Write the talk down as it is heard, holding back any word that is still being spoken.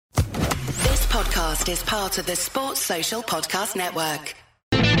podcast is part of the Sports Social Podcast Network.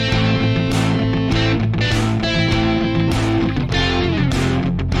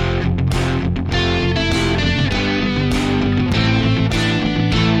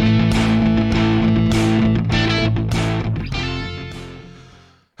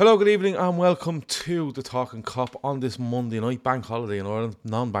 Hello, good evening and welcome to the Talking Cop on this Monday night, bank holiday in Ireland,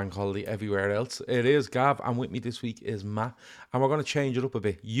 non-bank holiday everywhere else. It is Gav and with me this week is Matt, and we're going to change it up a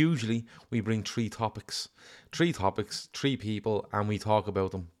bit. Usually we bring three topics, three people, and we talk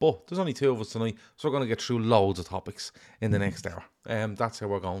about them. But there's only two of us tonight, so we're going to get through loads of topics in the next hour. That's how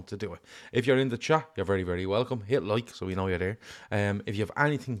we're going to do it. If you're in the chat, you're very, very welcome. Hit like so we know you're there. If you have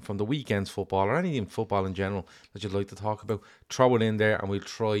anything from the weekend's football or anything football in general that you'd like to talk about, throw it in there and we'll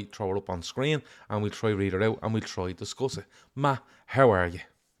throw it up on screen and we'll try read it out and we'll try discuss it. Matt, how are you?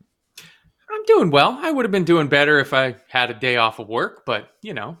 I'm doing well. I would have been doing better if I had a day off of work, but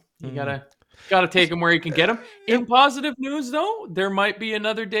you know, you gotta take them where you can get them. In positive news, though, there might be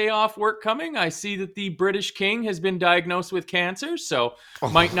another day off work coming. I see that the British King has been diagnosed with cancer, so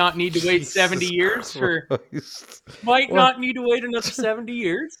might not need to wait 70 years for. Not need to wait another 70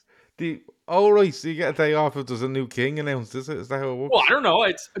 years. Right, so you get a day off if there's a new king announced, is it? Is that how it works? Well, I don't know.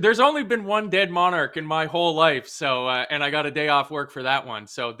 There's only been one dead monarch in my whole life, so and I got a day off work for that one,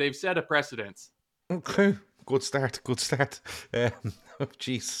 so they've set a precedence. Okay, good start.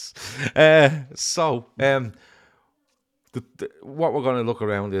 Jesus. What we're going to look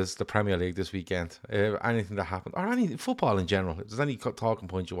around is the Premier League this weekend. Anything that happened, or any football in general. If there's any talking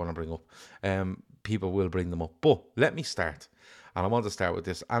points you want to bring up, people will bring them up. But let me start. And I want to start with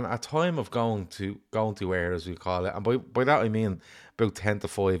this. And a time of going to air, as we call it, and by that I mean about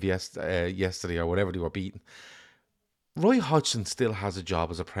 10-5 yesterday or whatever they were beating. Roy Hodgson still has a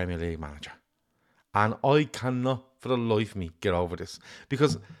job as a Premier League manager. And I cannot, for the life of me, get over this.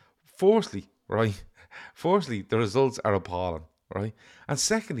 Because, firstly, the results are appalling, right? And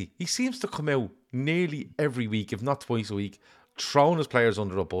secondly, he seems to come out nearly every week, if not twice a week, throwing his players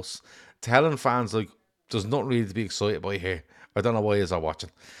under a bus, telling fans, like, there's nothing really to be excited by here. I don't know why he's not watching.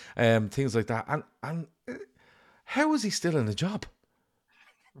 Things like that. And how is he still in the job?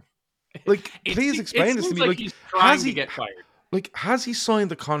 Like, please explain this to me. Like he's trying to get fired. Like, has he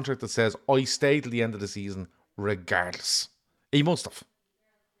signed a contract that says, I stay till the end of the season regardless? He must have.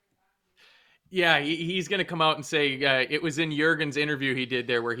 Yeah, he's going to come out and say, it was in Jurgen's interview he did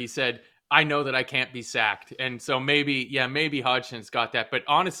there where he said, I know that I can't be sacked. And so maybe Hodgson's got that. But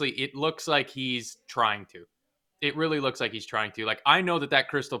honestly, it looks like he's trying to. It really looks like he's trying to. Like, I know that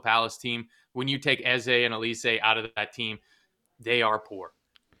Crystal Palace team, when you take Eze and Elise out of that team, they are poor.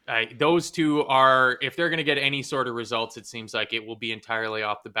 Those two are, if they're going to get any sort of results, it seems like it will be entirely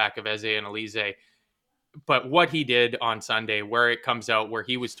off the back of Eze and Elise. But what he did on Sunday, where it comes out, where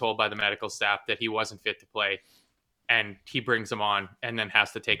he was told by the medical staff that he wasn't fit to play, and he brings him on and then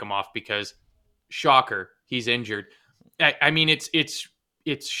has to take him off because, shocker, he's injured. I mean, it's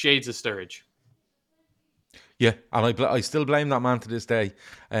shades of Sturridge. Yeah, and I still blame that man to this day.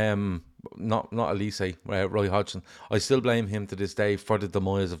 Not Elise, Roy Hodgson. I still blame him to this day for the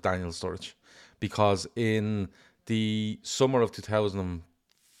demise of Daniel Sturridge, because in the summer of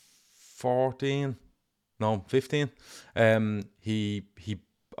 2015, he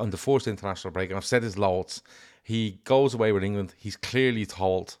on the first international break, and I've said this loads, he goes away with England. He's clearly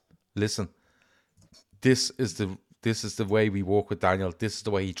told, listen, this is the way we work with Daniel. This is the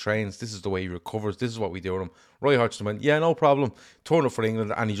way he trains. This is the way he recovers. This is what we do with him. Roy Hodgson went, yeah, no problem. Turned up for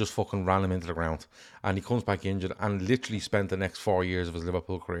England and he just fucking ran him into the ground. And he comes back injured and literally spent the next 4 years of his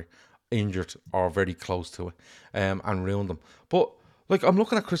Liverpool career injured or very close to it, and ruined them. But like, I'm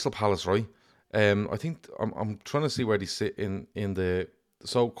looking at Crystal Palace, right? I think I'm trying to see where they sit in the.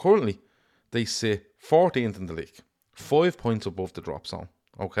 So currently they sit 14th in the league, 5 points above the drop zone.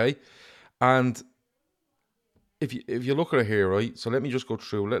 Okay, and if you look at it here, right? So let me just go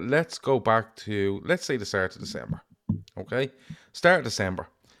through. Let's go back to, let's say, the start of December. Okay, start of December.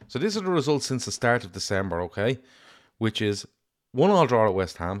 So this is the results since the start of December. Okay, which is 1-1 draw at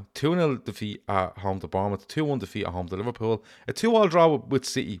West Ham, 2-0 defeat at home to Bournemouth, 2-1 defeat at home to Liverpool, a 2-2 draw with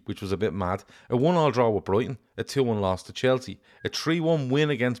City, which was a bit mad, a 1-1 draw with Brighton, a 2-1 loss to Chelsea, a 3-1 win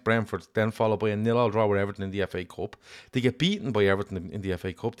against Brentford, then followed by a 0-0 draw with Everton in the FA Cup. They get beaten by Everton in the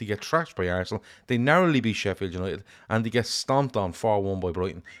FA Cup, they get trashed by Arsenal, they narrowly beat Sheffield United, and they get stomped on 4-1 by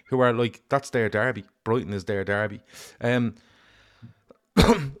Brighton, who are like, that's their derby. Brighton is their derby.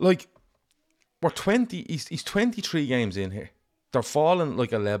 Like, he's 23 games in here. They're falling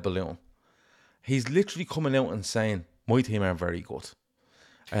like a lead balloon. He's literally coming out and saying, my team are very good.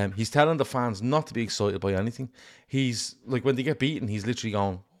 He's telling the fans not to be excited by anything. He's like, when they get beaten, he's literally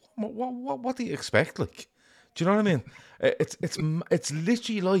going, what do you expect? Like, do you know what I mean? It's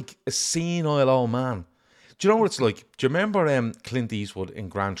literally like a senile old man. Do you know what it's like? Do you remember Clint Eastwood in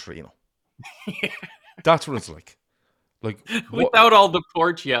Gran Torino? That's what it's like. Like, what Without all the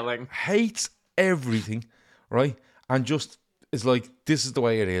porch yelling. hates everything, right? And just is like, this is the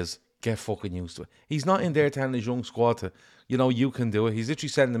way it is. Get fucking used to it. He's not in there telling his young squad to, you can do it. He's literally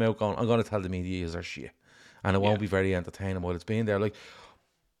sending them out going, I'm going to tell the media is our shit. And it won't be very entertaining while it's being there. Like,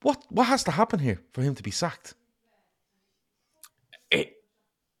 what has to happen here for him to be sacked?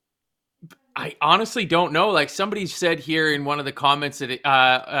 I honestly don't know. Like somebody said here in one of the comments that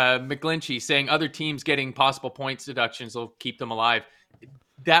McGlinchey saying other teams getting possible points deductions will keep them alive.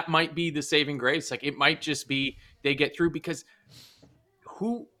 That might be the saving grace. Like it might just be they get through because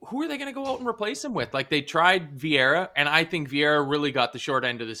who are they going to go out and replace him with? Like they tried Vieira, and I think Vieira really got the short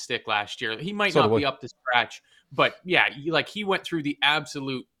end of the stick last year. He might not be up to scratch, but yeah, he went through the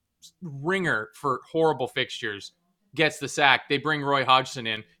absolute ringer for horrible fixtures. Gets the sack. They bring Roy Hodgson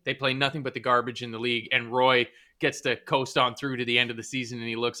in. They play nothing but the garbage in the league, and Roy gets to coast on through to the end of the season, and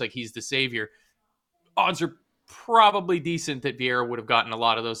he looks like he's the savior. Odds are probably decent that Vieira would have gotten a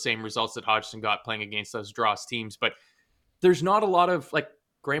lot of those same results that Hodgson got playing against those Dross teams, but there's not a lot of, like,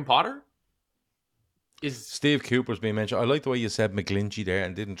 Graham Potter is... Steve Cooper's being mentioned. I like the way you said McGlinchey there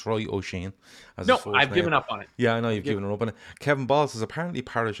and didn't try O'Shane as No, his first I've name. given up on it. Yeah, I know you've given up on it. Kevin Ball says apparently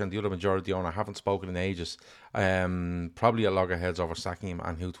Parrish and the other majority owner haven't spoken in ages. Probably at loggerheads over sacking him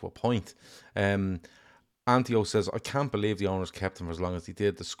and who to appoint. Antio says, I can't believe the owners kept him for as long as they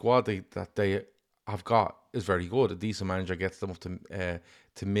did. The squad that they have got is very good. A decent manager gets them up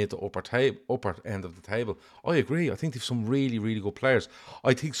to mid to upper end of the table. I agree. I think they've some really, really good players.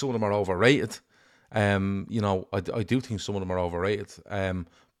 I think some of them are overrated. I do think some of them are overrated.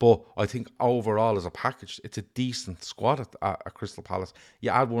 But I think overall as a package, it's a decent squad at Crystal Palace.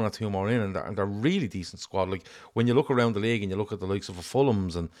 You add one or two more in, and they're a really decent squad. Like when you look around the league and you look at the likes of the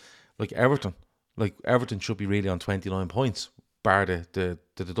Fulhams and like Everton should be really on 29 points, bar the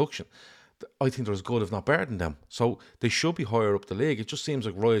deduction. I think they're as good, if not better than them. So they should be higher up the league. It just seems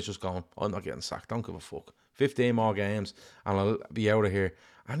like Roy is just going, I'm not getting sacked. Don't give a fuck. 15 more games and I'll be out of here.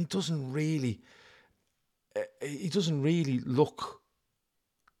 And he doesn't really look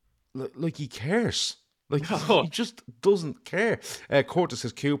like he cares. Like he just doesn't care. Curtis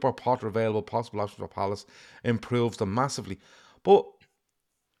says Cooper, Potter available, possible options for Palace, improves them massively. But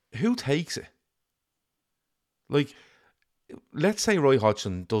who takes it? Like, let's say Roy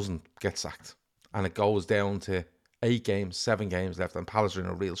Hodgson doesn't get sacked and it goes down to 7 games left and Palace are in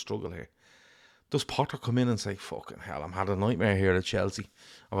a real struggle here. Does Potter come in and say, fucking hell, I'm had a nightmare here at Chelsea.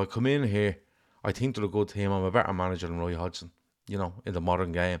 If I come in here, I think they're a good team. I'm a better manager than Roy Hodgson, in the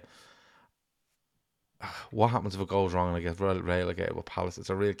modern game. What happens if it goes wrong and I get relegated with Palace? It's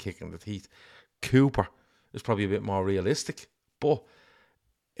a real kick in the teeth. Cooper is probably a bit more realistic, but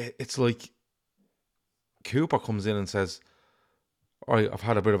it's like Cooper comes in and says, all right, I've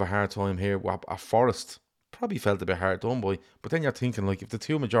had a bit of a hard time here. At Forest, probably felt a bit hard done by. But then you're thinking, like, if the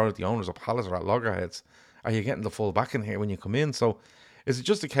two majority owners of Palace are at loggerheads, are you getting the full back in here when you come in? So is it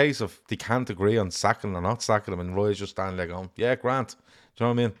just a case of they can't agree on sacking or not sacking them, and Roy's just standing there going, yeah, Grant. Do you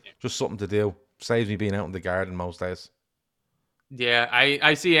know what I mean? Just something to do. Saves me being out in the garden most days. Yeah,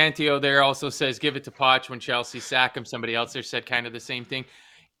 I see Antio there also says, give it to Poch when Chelsea sack him. Somebody else there said kind of the same thing.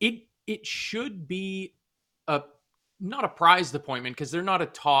 It should be not a prized appointment because they're not a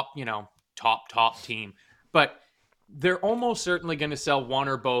top team, but they're almost certainly going to sell one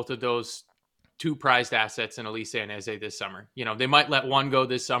or both of those two prized assets in Elise and Eze this summer. They might let one go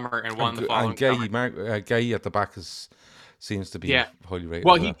this summer and one the following summer. Gay at the back seems to be highly rated.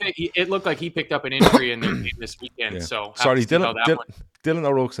 Well, it looked like he picked up an injury in their game this weekend. Yeah. So sorry, Dylan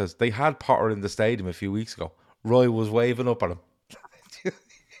O'Rourke says they had Potter in the stadium a few weeks ago. Roy was waving up at him.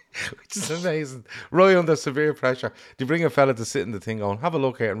 Which is amazing. Roy under severe pressure. They bring a fella to sit in the thing going, have a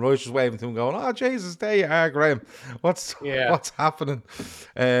look here, and Roy's just waving to him going, oh Jesus, there you are, Graham. What's happening?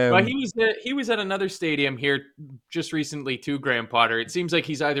 Well, he was at another stadium here just recently too, Graham Potter. It seems like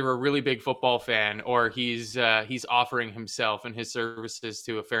he's either a really big football fan or he's offering himself and his services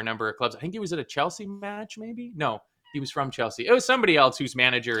to a fair number of clubs. I think he was at a Chelsea match, maybe? No, he was from Chelsea. It was somebody else whose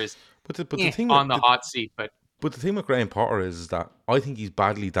manager is on the hot seat, But the thing with Graham Potter is that I think he's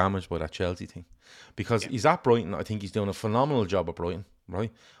badly damaged by that Chelsea thing. Because he's at Brighton. I think he's doing a phenomenal job at Brighton,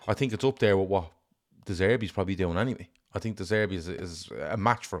 right? I think it's up there with what De Zerbi's probably doing anyway. I think De Zerbi is a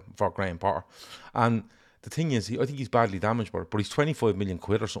match for Graham Potter. And the thing is, I think he's badly damaged by it, but he's 25 million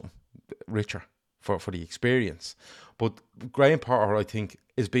quid or something richer for the experience. But Graham Potter, I think,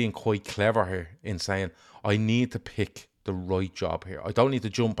 is being quite clever here in saying, I need to pick the right job here. I don't need to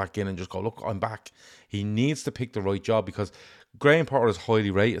jump back in and just go, look, I'm back. He needs to pick the right job because Graham Potter is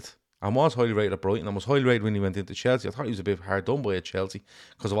highly rated and was highly rated at Brighton and was highly rated when he went into Chelsea. I thought he was a bit hard done by at Chelsea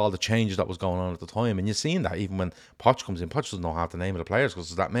because of all the changes that was going on at the time. And you're seeing that even when Poch comes in. Poch doesn't know half the name of the players because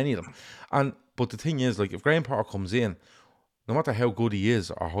there's that many of them. But the thing is, like, if Graham Potter comes in, no matter how good he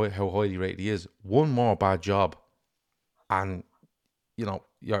is or how highly rated he is, one more bad job and, you know,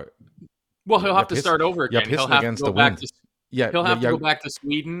 he'll have to start over you're again. He'll pissing have to against go the back wind. to Yeah, he'll yeah, have to yeah. go back to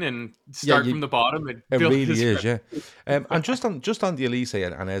Sweden and Yeah, start from the bottom and it build really his is, yeah. And just on the Elise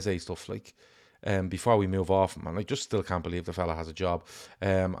and Eze stuff, like, before we move off, man, I just still can't believe the fella has a job.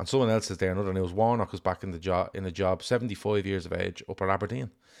 And someone else is there. Another news: Warnock is back in a job, 75 years of age, up at Aberdeen.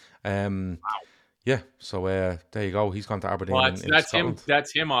 Yeah, so there you go. He's gone to Aberdeen Well, in that's him. Scotland.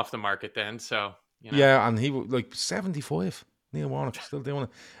 That's him off the market then. So Yeah, and he like 75. Neil Warnock still doing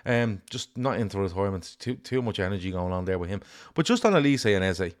it. Just not into retirement. Too much energy going on there with him. But just on Elise and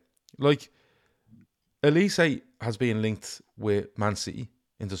Eze, like, Elise has been linked with Man City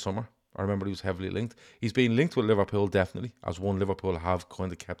in the summer. I remember he was heavily linked. He's been linked with Liverpool, definitely, as one Liverpool have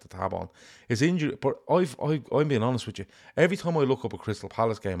kind of kept the tab on. His injury, but I'm being honest with you. Every time I look up a Crystal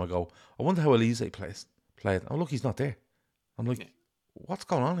Palace game, I go, I wonder how Elise played. Oh, look, he's not there. I'm like, what's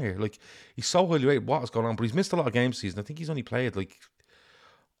going on here? Like, he's so highly rated. What is going on? But he's missed a lot of games this season. I think he's only played like,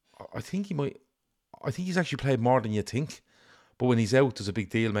 I think he's actually played more than you think. But when he's out, there's a big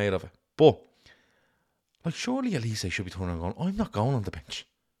deal made of it. But like, surely Elise should be turning around going, I'm not going on the bench.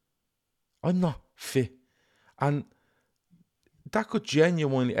 I'm not fit. And that could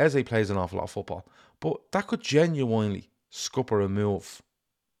genuinely, Eze plays an awful lot of football, but that could genuinely scupper a move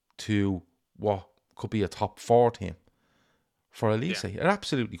to what could be a top 4 team for Elise. It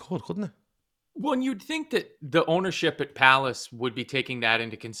absolutely could, couldn't it? Well, and you'd think that the ownership at Palace would be taking that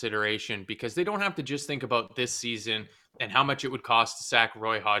into consideration because they don't have to just think about this season and how much it would cost to sack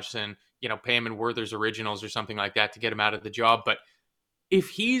Roy Hodgson, pay him in Werther's Originals or something like that to get him out of the job. But if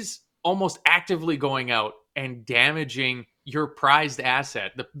he's almost actively going out and damaging your prized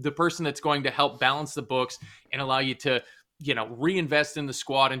asset, the person that's going to help balance the books and allow you to, reinvest in the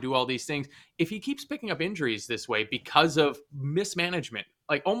squad and do all these things. If he keeps picking up injuries this way because of mismanagement,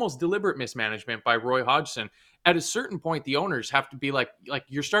 like almost deliberate mismanagement by Roy Hodgson, at a certain point, the owners have to be like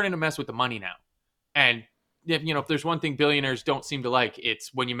you're starting to mess with the money now. And if there's one thing billionaires don't seem to like,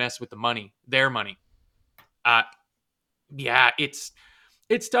 it's when you mess with the money, their money. Yeah, it's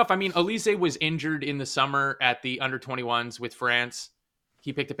tough. I mean, Elise was injured in the summer at the under-21s with France.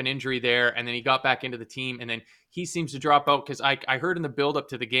 He picked up an injury there, and then he got back into the team, and then he seems to drop out because I heard in the build-up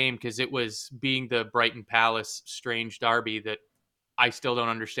to the game, because it was being the Brighton Palace strange derby that I still don't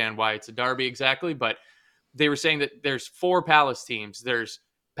understand why it's a derby exactly, but they were saying that there's 4 Palace teams. There's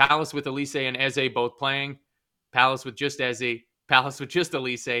Palace with Elise and Eze both playing, Palace with just Eze, Palace with just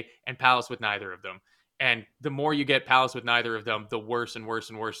Elise, and Palace with neither of them. And the more you get Palace with neither of them, the worse and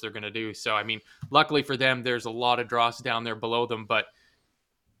worse and worse they're going to do. So, I mean, luckily for them, there's a lot of dross down there below them, but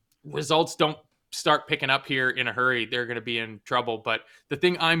results don't start picking up here in a hurry, they're going to be in trouble. But the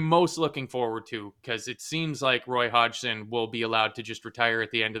thing I'm most looking forward to, because it seems like Roy Hodgson will be allowed to just retire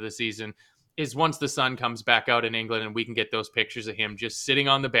at the end of the season, is once the sun comes back out in England and we can get those pictures of him just sitting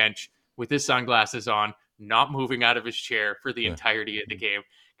on the bench with his sunglasses on, not moving out of his chair for the entirety of the game.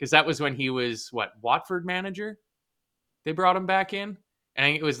 Because that was when he was, Watford manager? They brought him back in?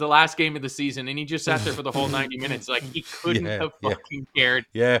 And it was the last game of the season, and he just sat there for the whole 90 minutes. Like, he couldn't have fucking cared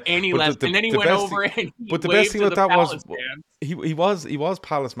any less. And then he went over and he but the waved best thing to about the that was Palace he was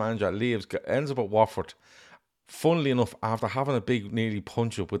Palace manager, leaves, ends up at Watford. Funnily enough, after having a big nearly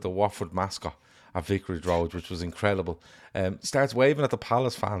punch up with the Watford mascot at Vicarage Road, which was incredible, starts waving at the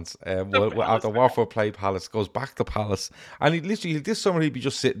Palace fans after Watford play Palace, goes back to Palace, and he literally, this summer, he'd be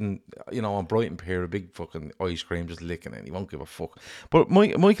just sitting, on Brighton Pier, a big fucking ice cream, just licking it. He won't give a fuck. But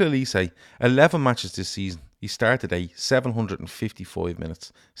Michael Elise, 11 matches this season. He started 755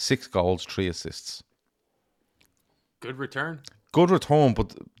 minutes, 6 goals, 3 assists. Good return. Good return,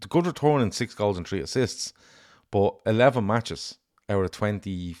 but the good return in 6 goals and 3 assists. But 11 matches out of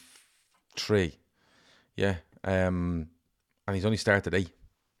 23. Yeah. And he's only started 8.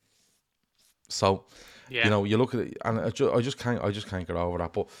 So, you look at it, and I just can't get over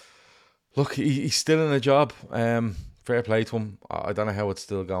that. But look, he's still in a job. Fair play to him. I don't know how it's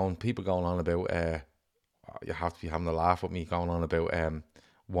still going. People going on about, you have to be having a laugh at me going on about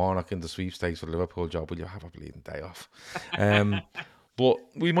Warnock in the sweepstakes for the Liverpool job. Will you have a bleeding day off? But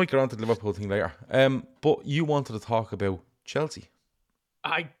we might get on to the Liverpool thing later. But you wanted to talk about Chelsea.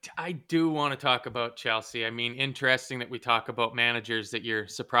 I do want to talk about Chelsea. I mean, interesting that we talk about managers that you're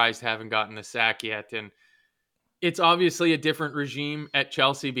surprised haven't gotten the sack yet. And It's obviously a different regime at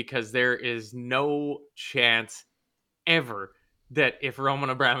Chelsea because there is no chance ever that if Roman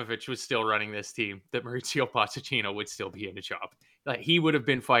Abramovich was still running this team, that Mauricio Pochettino would still be in the job. Like, he would have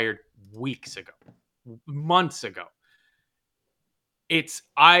been fired weeks ago, months ago.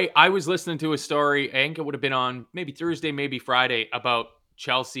 I was listening to a story, I think it would have been on maybe Thursday, maybe Friday, about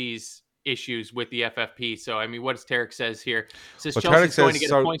Chelsea's issues with the FFP. So, I mean, what does Tarek says here? It says But Tarek Chelsea's going to says,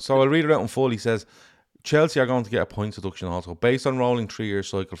 get a point. so I'll read it out in full. He says, Chelsea are going to get a points deduction also. Based on rolling 3-year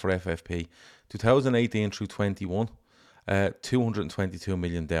cycle for FFP, 2018 through 21, 222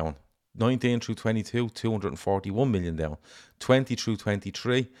 million down. 19 through 22, 241 million down. 20 through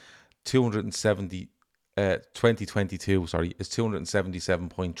 23, 270 2022, is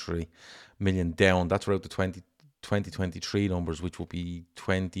 277.3 million down. That's around the 2023 numbers, which will be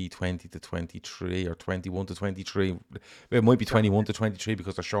 2020 to 23 or 21 to 23. It might be 21 to 23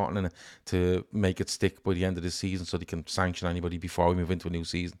 because they're shortening it to make it stick by the end of the season so they can sanction anybody before we move into a new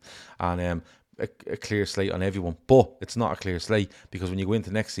season. And a clear slate on everyone. But it's not a clear slate because when you go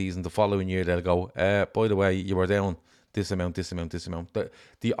into next season, the following year, they'll go, by the way, you were down this amount.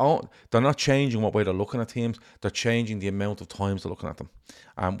 They're not changing what way they're looking at teams. They're changing the amount of times they're looking at them,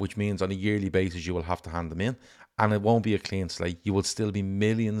 which means on a yearly basis you will have to hand them in, and it won't be a clean slate. You will still be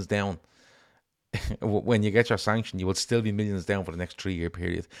millions down. When you get your sanction, you will still be millions down for the next 3-year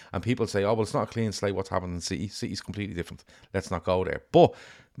period. And people say, oh, well, it's not a clean slate. What's happening in City? City's completely different. Let's not go there. But,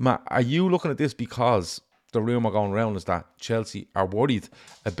 Matt, are you looking at this because the rumour going around is that Chelsea are worried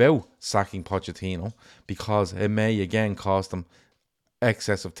about sacking Pochettino because it may again cost them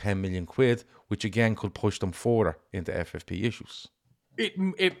excess of 10 million quid, which again could push them further into FFP issues?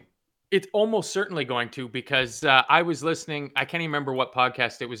 It's almost certainly going to, because I was listening, I can't even remember what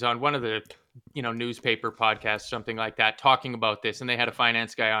podcast it was on, one of the newspaper podcasts, something like that, talking about this, and they had a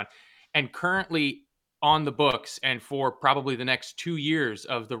finance guy on. And currently on the books, and for probably the next 2 years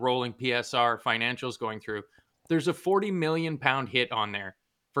of the rolling PSR financials going through, there's a £40 million hit on there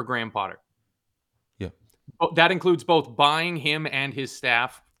for Graham Potter. Yeah. That includes both buying him and his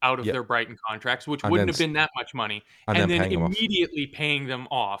staff out of their Brighton contracts, which wouldn't have been that much money, and then immediately paying them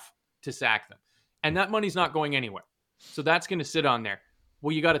off to sack them. And that money's not going anywhere. So that's going to sit on there.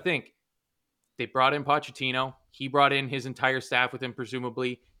 Well, you got to think, they brought in Pochettino. He brought in his entire staff with him,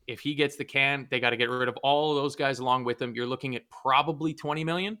 presumably. If he gets the can, they got to get rid of all of those guys along with him. You're looking at probably 20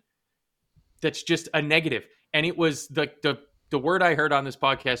 million. That's just a negative. And it was the word I heard on this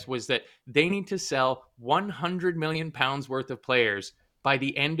podcast was that they need to sell 100 million pounds worth of players by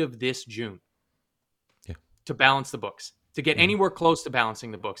the end of this June to balance the books, to get anywhere close to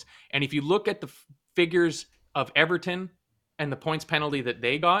balancing the books. And if you look at the figures of Everton and the points penalty that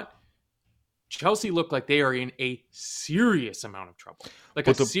they got, Chelsea look like they are in a serious amount of trouble. But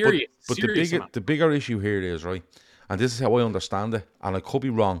the bigger issue here is, right, and this is how I understand it, and I could be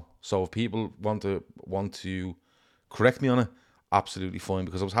wrong. So if people want to correct me on it, absolutely fine.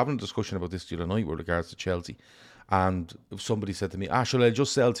 Because I was having a discussion about this the other night with regards to Chelsea, and somebody said to me, should I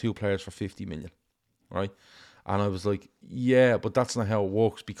just sell 2 players for 50 million, right? And I was like, yeah, but that's not how it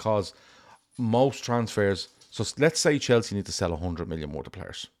works, because most transfers, so let's say Chelsea need to sell 100 million worth of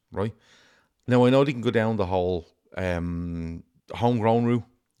players, right? Now, I know they can go down the whole homegrown route.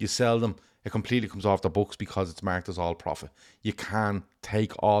 You sell them, it completely comes off the books because it's marked as all profit. You can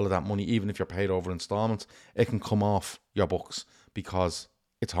take all of that money, even if you're paid over installments, it can come off your books because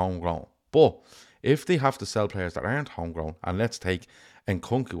it's homegrown. But if they have to sell players that aren't homegrown, and let's take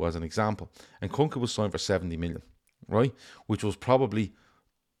Nkunku as an example. Nkunku was signed for 70 million, right? Which was probably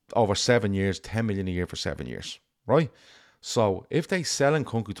over 7 years, 10 million a year for 7 years, right? So if they sell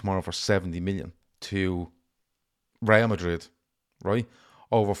Nkunku tomorrow for 70 million to Real Madrid, right,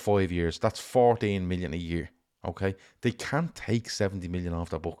 over 5 years, that's 14 million a year, okay? They can't take 70 million off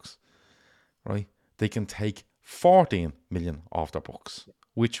their books, right? They can take 14 million off their books,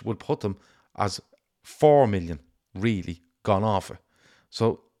 which would put them as 4 million really gone off it.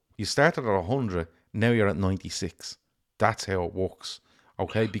 So you started at 100, now you're at 96. That's how it works,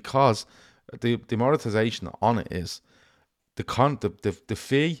 okay? Because the amortization on it is the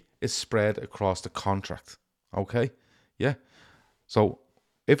fee is spread across the contract, okay? Yeah. So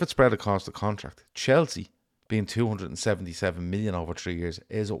if it's spread across the contract, Chelsea being 277 million over 3 years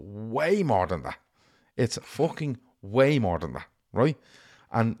is way more than that. It's fucking way more than that, right?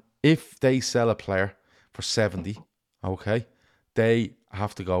 And if they sell a player for 70, okay, they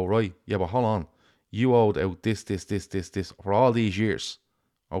have to go, right, yeah, but hold on. You owed out this for all these years,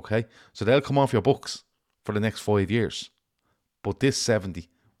 okay? So they'll come off your books for the next 5 years. But this 70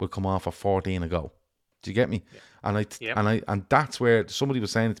 will come off at 14 ago. Do you get me? Yeah. And that's where somebody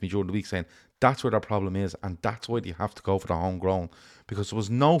was saying it to me during the week, saying that's where their problem is, and that's why you have to go for the homegrown, because there was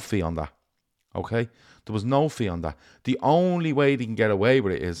no fee on that. Okay, there was no fee on that. The only way they can get away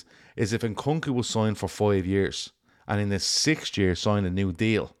with it is if Nkunku was signed for 5 years, and in the 6th year sign a new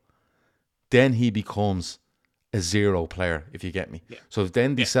deal, then he becomes a zero player. If you get me. Yeah. So if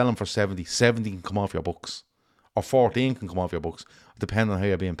then they sell him for 70 can come off your books, or 14 can come off your books, depending on how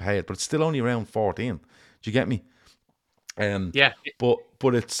you're being paid. But it's still only around 14. Do you get me?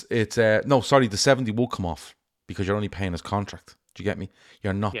 But it's no, sorry, the 70 will come off because you're only paying his contract. Do you get me?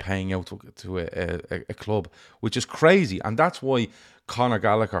 You're not paying out to a club, which is crazy, and that's why Conor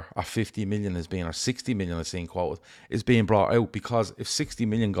Gallagher at 50 million is being, or 60 million is being quoted, is being brought out, because if 60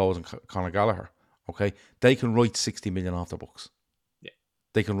 million goes in Conor Gallagher, okay, they can write 60 million off their books. Yeah,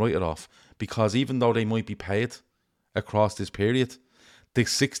 they can write it off, because even though they might be paid across this period, the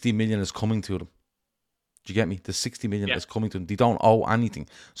 60 million is coming to them. Do you get me? The 60 million is coming to them. They don't owe anything.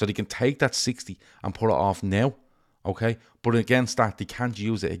 So they can take that 60 and put it off now. Okay? But against that, they can't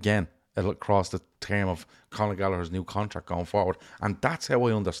use it again across the term of Conor Gallagher's new contract going forward. And that's how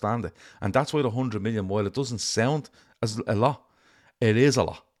I understand it. And that's why the 100 million, while it doesn't sound as a lot, it is a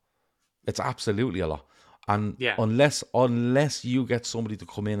lot. It's absolutely a lot. And unless you get somebody to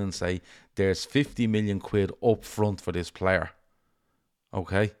come in and say, there's 50 million quid up front for this player,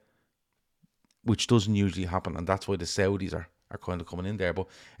 okay, which doesn't usually happen, and that's why the Saudis are kind of coming in there. But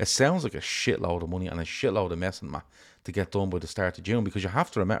it sounds like a shitload of money and a shitload of messing, Matt, to get done by the start of June, because you have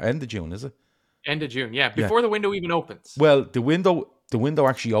to remember, end of June, is it? End of June, before the window even opens. Well, the window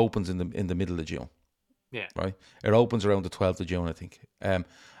actually opens in the middle of June. Yeah. Right? It opens around the 12th of June, I think.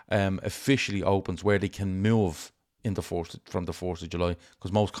 Officially opens where they can move from the 4th of July,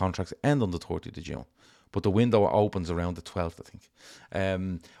 because most contracts end on the 30th of June. But the window opens around the 12th, I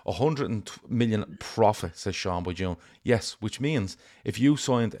think. 100 million profit, says Sean, by June. Yes, which means if you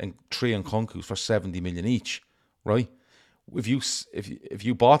signed 3 Nkunkus for 70 million each, right? If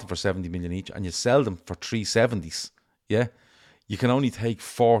you bought them for 70 million each and you sell them for 370s, yeah, you can only take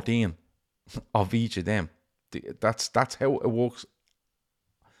 14 of each of them. That's how it works.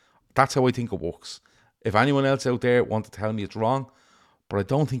 That's how I think it works. If anyone else out there wants to tell me it's wrong, but I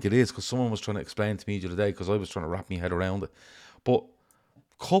don't think it is, because someone was trying to explain to me the other day, because I was trying to wrap my head around it. But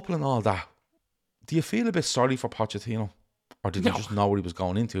coupling all that, do you feel a bit sorry for Pochettino? Or did he just know what he was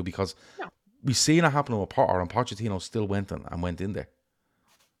going into? Because we've seen it happen with Potter, and Pochettino still went in there.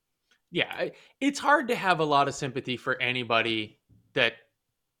 Yeah, it's hard to have a lot of sympathy for anybody that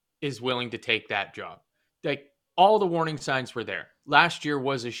is willing to take that job. Like, all the warning signs were there. Last year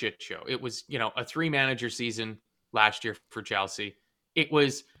was a shit show. It was, a 3-manager season last year for Chelsea. It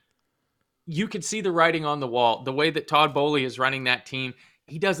was, you could see the writing on the wall. The way that Todd Boehly is running that team,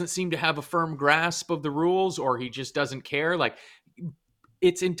 he doesn't seem to have a firm grasp of the rules, or he just doesn't care. Like,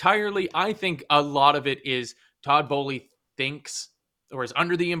 it's entirely, I think a lot of it is Todd Boehly thinks, or is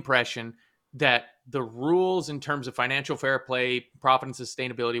under the impression, that the rules in terms of financial fair play, profit and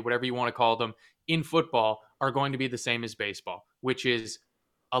sustainability, whatever you want to call them, in football are going to be the same as baseball, which is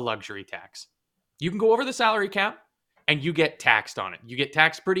a luxury tax. You can go over the salary cap and you get taxed on it. You get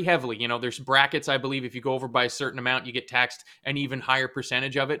taxed pretty heavily. There's brackets, I believe, if you go over by a certain amount, you get taxed an even higher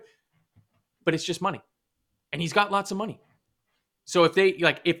percentage of it. But it's just money. And he's got lots of money. So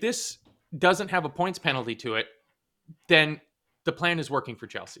if this doesn't have a points penalty to it, then the plan is working for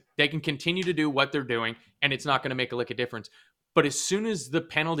Chelsea. They can continue to do what they're doing, and it's not going to make a lick of difference. But as soon as the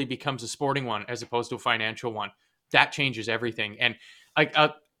penalty becomes a sporting one as opposed to a financial one, that changes everything. And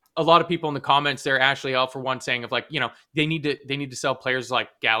a lot of people in the comments there, Ashley L for one, saying of they need to sell players like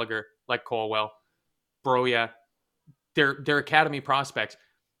Gallagher, like Colwell, Broya, they're academy prospects.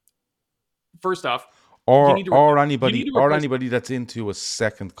 First off, or anybody that's into a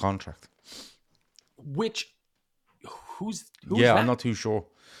second contract. Who's yeah, that? I'm not too sure.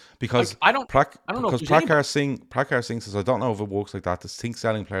 Because I don't know. Because Prakar Singh says, I don't know if it works like that. This think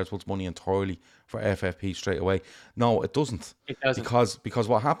selling players puts money entirely for FFP straight away. No, it doesn't. It doesn't. Because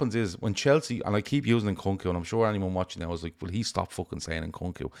what happens is when Chelsea, and I keep using Nkunku, and I'm sure anyone watching now is like, will he stop fucking saying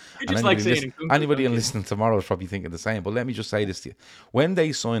Nkunku? Anybody listening tomorrow is probably thinking the same. But let me just say this to you. When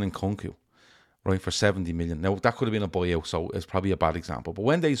they sign Nkunku, right, for 70 million, now that could have been a buyout, so it's probably a bad example. But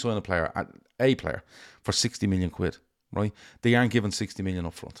when they sign a player for 60 million quid, right, they aren't given 60 million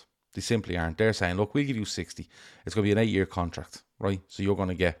up front. They simply aren't. They're saying, look, we'll give you 60. It's going to be an 8-year contract, right? So you're going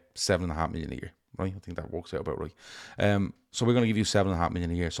to get 7.5 million a year, right? I think that works out about right. So we're going to give you 7.5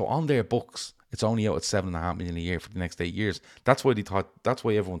 million a year. So on their books, it's only out at 7.5 million a year for the next 8 years. That's why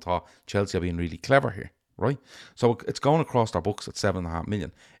everyone thought Chelsea are being really clever here, right? So it's going across their books at 7.5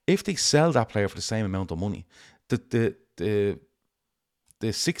 million. If they sell that player for the same amount of money, the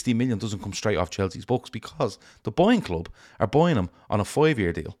 60 million doesn't come straight off Chelsea's books because the buying club are buying him on a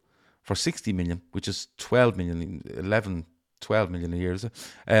 5-year deal for 60 million, which is 12 million, 11, 12 million a year, is it?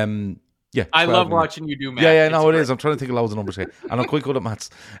 Yeah, I 12 love million. watching you do math. Yeah, It's no, it great. is. I'm trying to think of loads of numbers here, and I'm quite good at maths.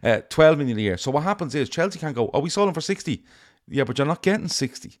 12 million a year. So what happens is Chelsea can't go, oh, we sold him for 60. Yeah, but you're not getting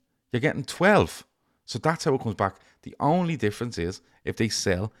 60. You're getting 12. So that's how it comes back. The only difference is if they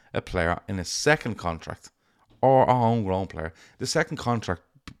sell a player in a second contract or a homegrown player. The second contract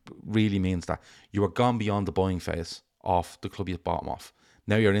really means that you are gone beyond the buying phase of the club you bought him off.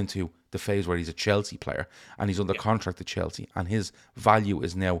 Now you're into the phase where he's a Chelsea player and he's under contract to Chelsea and his value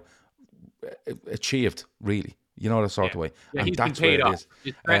is now achieved, really. You know, that sort of way. Yeah, And he's been that's where paid it off.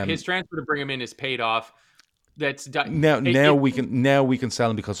 is. His transfer to bring him in is paid off. That's done. Now we can sell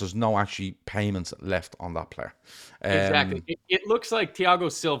him because there's no actually payments left on that player. Exactly. It looks like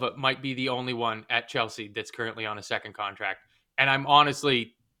Thiago Silva might be the only one at Chelsea that's currently on a second contract. And I'm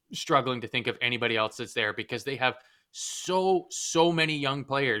honestly struggling to think of anybody else that's there because they have so many young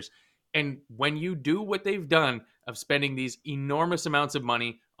players. And when you do what they've done of spending these enormous amounts of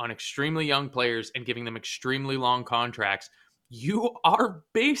money on extremely young players and giving them extremely long contracts, you are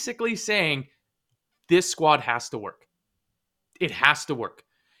basically saying this squad has to work. It has to work.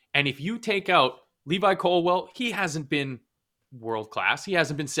 And if you take out Levi Colwell, he hasn't been world class. He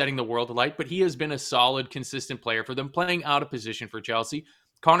hasn't been setting the world alight, but he has been a solid, consistent player for them, playing out of position for Chelsea.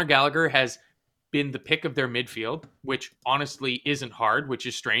 Conor Gallagher has been the pick of their midfield, which honestly isn't hard, which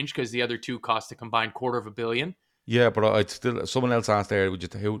is strange because the other two cost a combined $250 million. Yeah, but I'd still. Someone else asked there, would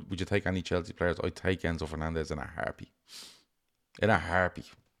you take any Chelsea players? I'd take Enzo Fernandez in a heartbeat. In a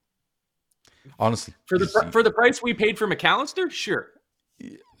heartbeat. Honestly, For the price we paid for McAllister, sure.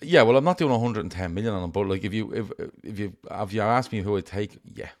 Yeah, well, I'm not doing 110 million on him, but like if you ask me who I'd take,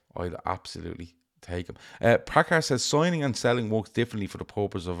 yeah, I'd absolutely take him. Prakar says signing and selling works differently for the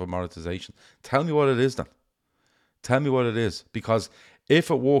purpose of amortization. Tell me what it is then. Tell me what it is, because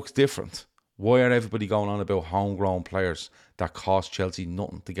if it works different, why are everybody going on about homegrown players that cost Chelsea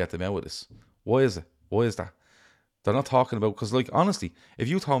nothing to get them out of this? Why is it? Why is that? They're not talking about, because like honestly, if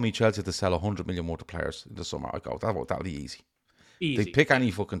you told me Chelsea had to sell 100 million worth of players in the summer, I'd go, that'll be easy. They pick any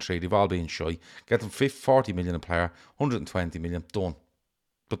fucking trade. They've all been shy. Get them 40 million a player, 120 million, done.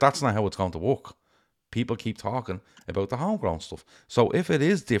 But that's not how it's going to work. People keep talking about the homegrown stuff. So if it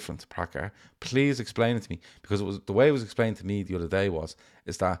is different, Prakar, please explain it to me. Because it was the way it was explained to me the other day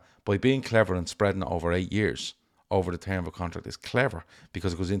is that by being clever and spreading it over 8 years, over the term of a contract is clever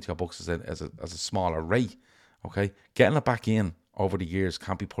because it goes into your books as a smaller rate. Okay? Getting it back in over the years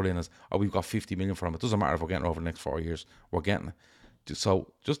can't be put in as, oh, we've got 50 million for him. It doesn't matter if we're getting it over the next 4 years. We're getting it.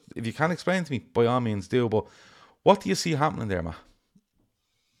 So just if you can explain to me, by all means do. But what do you see happening there, Matt?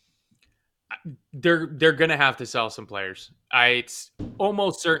 They're gonna have to sell some players. It's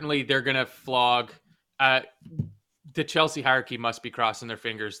almost certainly they're gonna flog. The Chelsea hierarchy must be crossing their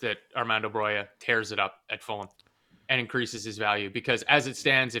fingers that Armando Broja tears it up at Fulham and increases his value, because as it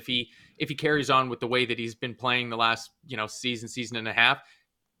stands, if he carries on with the way that he's been playing the last season and a half,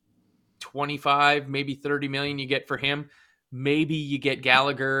 25 maybe 30 million you get for him. Maybe you get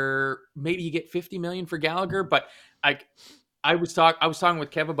Gallagher. Maybe you get 50 million for Gallagher. But I was talking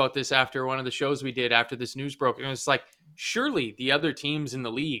with Kev about this after one of the shows we did after this news broke, and it's like, surely the other teams in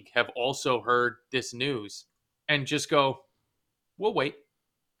the league have also heard this news and just go, we'll wait.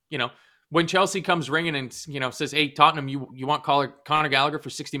 When Chelsea comes ringing and says, "Hey, Tottenham, you want Conor Gallagher for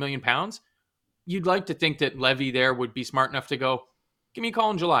 60 million pounds?" You'd like to think that Levy there would be smart enough to go, "Give me a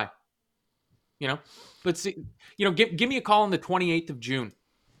call in July." Let's see. Give me a call on the 28th of June,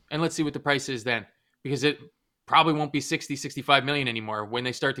 and let's see what the price is then, because it probably won't be 60, 65 million anymore when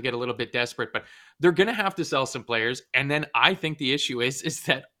they start to get a little bit desperate. But they're going to have to sell some players, and then I think the issue is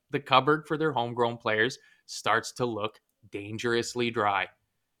that the cupboard for their homegrown players starts to look dangerously dry.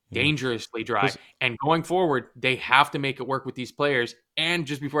 And going forward, they have to make it work with these players. And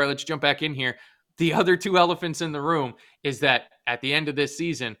just before I let you jump back in here, the other two elephants in the room is that at the end of this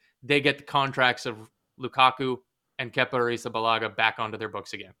season, they get the contracts of Lukaku and Kepa Arrizabalaga back onto their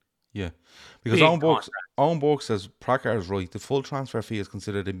books again. Yeah, because Owen Borg says Prakar is right. The full transfer fee is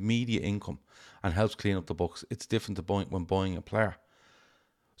considered immediate income and helps clean up the books. It's different to when buying a player.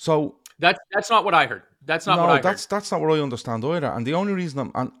 So that's not what I heard. That's not what I heard. That's not what I understand either. And the only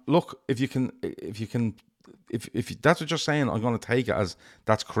reason if you can if that's what you're saying, I'm going to take it as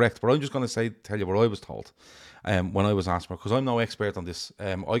that's correct. But I'm just going to tell you what I was told when I was asked for, because I'm no expert on this.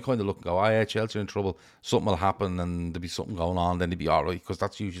 I kind of look and go, oh yeah, Chelsea are in trouble. Something will happen and there'll be something going on. Then they'll be all right, because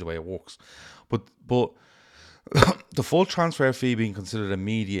that's usually the way it works. But the full transfer fee being considered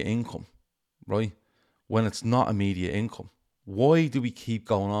immediate income, right? When it's not immediate income, why do we keep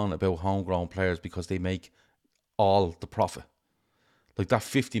going on about homegrown players? Because they make all the profit. Like that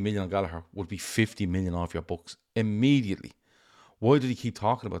 50 million on Gallagher would be 50 million off your books immediately. Why do they keep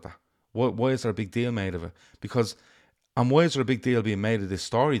talking about that? Why is there a big deal made of it? And why is there a big deal being made of this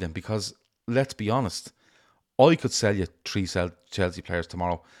story then? Because let's be honest, I could sell you 3 Chelsea players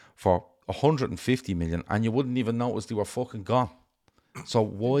tomorrow for 150 million and you wouldn't even notice they were fucking gone. So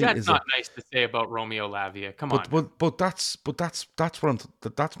why That's is not it? nice to say about Romeo Lavia. Come on. That's what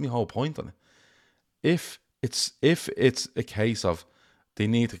that's my whole point on it. If it's a case of they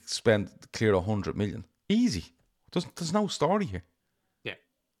need to clear 100 million, easy. There's no story here. Yeah.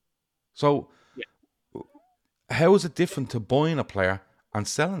 So Yeah. how is it different to buying a player and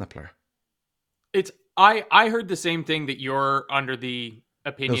selling a player? I heard the same thing that you're under the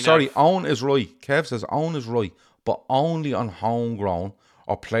opinion No, sorry, of. own is right. Kev says own is right, but only on homegrown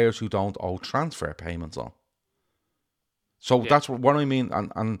or players who don't owe transfer payments on. So that's what I mean.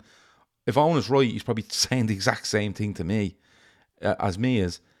 And if Owen is right, he's probably saying the exact same thing to me as me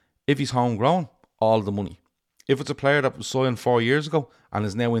is. If he's homegrown, all the money. If it's a player that was signed 4 years ago and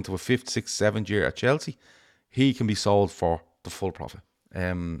is now into a 5th, 6th, 7th year at Chelsea, he can be sold for the full profit.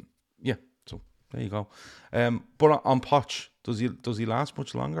 Yeah, so there you go. But on Poch, does he last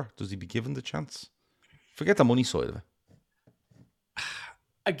much longer? Does he be given the chance? Forget the money side of it.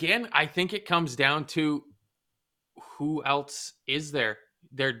 Again, I think it comes down to who else is there.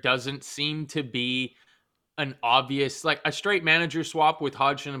 There doesn't seem to be an obvious, like a straight manager swap with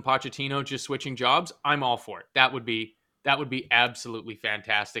Hodgson and Pochettino just switching jobs. I'm all for it. That would be absolutely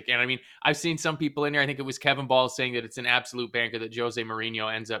fantastic. And I mean, I've seen some people in there. I think it was Kevin Ball saying that it's an absolute banker that Jose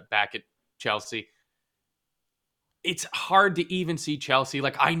Mourinho ends up back at Chelsea. It's hard to even see Chelsea.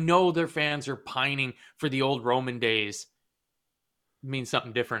 Like, I know their fans are pining for the old Roman days. It means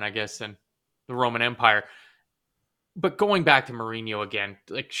something different, I guess, than the Roman Empire. But going back to Mourinho again,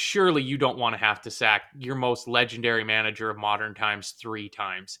 like, surely you don't want to have to sack your most legendary manager of modern times 3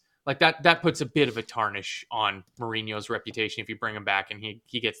 times. Like, that puts a bit of a tarnish on Mourinho's reputation if you bring him back and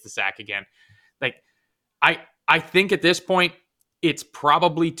he gets the sack again. Like, I think at this point it's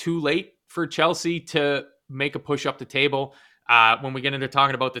probably too late for Chelsea to make a push up the table. When we get into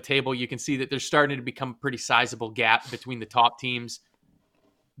talking about the table, you can see that there's starting to become a pretty sizable gap between the top teams,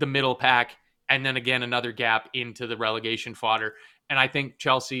 the middle pack, and then again another gap into the relegation fodder. And I think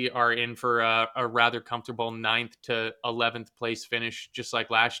Chelsea are in for a rather comfortable 9th to 11th place finish, just like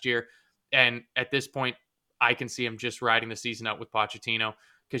last year. And at this point, I can see him just riding the season out with Pochettino,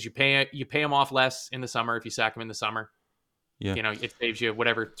 because you pay him off less in the summer if you sack him in the summer. Yeah. You know, it saves you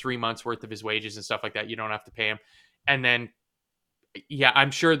whatever 3 months worth of his wages and stuff like that. You don't have to pay him. And then, yeah,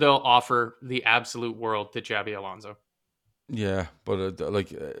 I'm sure they'll offer the absolute world to Xabi Alonso. Yeah, but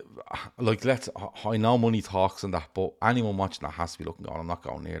let's. I know money talks and that, but anyone watching that has to be looking on. I'm not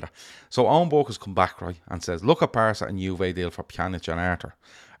going near that. So Owen Burke has come back, right, and says, look at Barca and Juve deal for Pjanic and Arthur.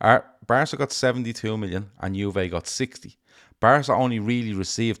 Barca got 72 million and Juve got 60. Barca only really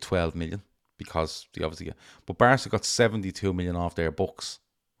received 12 million because they obviously get, but Barca got 72 million off their books,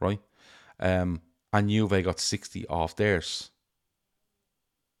 right? And Juve got 60 off theirs.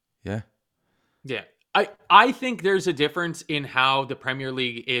 Yeah. Yeah. I think there's a difference in how the Premier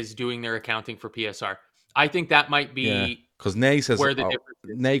League is doing their accounting for PSR. I think that might be because Ney says where the difference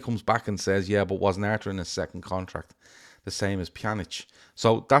is. Ney comes back and says, yeah, but wasn't Arthur in his second contract the same as Pjanic?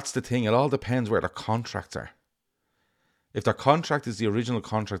 So that's the thing. It all depends where their contracts are. If their contract is the original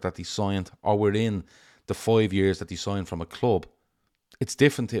contract that they signed, or within the 5 years that they signed from a club, it's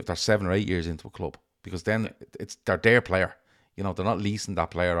different if they're 7 or 8 years into a club, because then they're their player. You know, they're not leasing that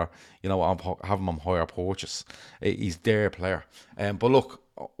player or, you know, have him on hire purchase. He's their player. But look,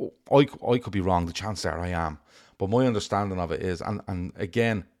 I could be wrong. The chance there I am. But my understanding of it is, and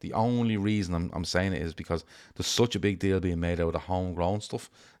again, the only reason I'm saying it is because there's such a big deal being made out of homegrown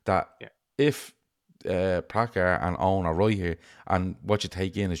stuff that if Pracker and Owen are right here and what you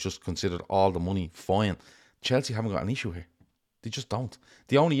take in is just considered all the money, fine. Chelsea haven't got an issue here. They just don't.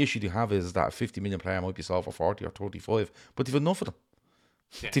 The only issue they have is that a 50 million player might be sold for 40 or 35, but they've enough of them.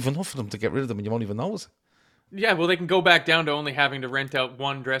 Yeah. They've enough of them to get rid of them and you won't even notice it. Yeah, well, they can go back down to only having to rent out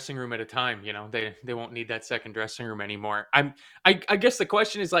one dressing room at a time. You know, they won't need that second dressing room anymore. I guess the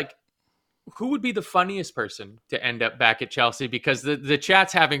question is, like, who would be the funniest person to end up back at Chelsea? Because the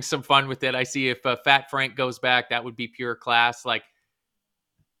chat's having some fun with it. I see if Fat Frank goes back, that would be pure class. Like,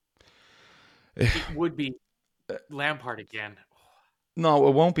 it would be Lampard again. No,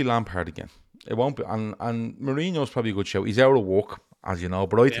 it won't be Lampard again. It won't be. And Mourinho's probably a good show. He's out of work, as you know.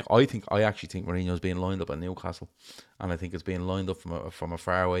 But I actually think Mourinho's being lined up at Newcastle, and I think it's being lined up from a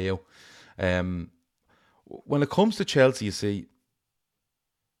far way out. When it comes to Chelsea, you see,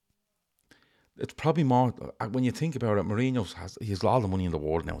 it's probably more when you think about it. Mourinho he has all the money in the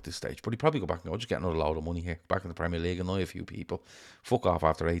world now at this stage, but he probably go back and go, just get another load of money here, back in the Premier League, annoy a few people, fuck off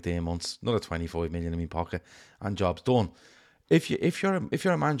after 18 months, another 25 million in my pocket, and job's done. If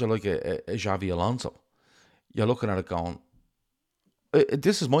you're a manager like a Xavi Alonso, you're looking at it going,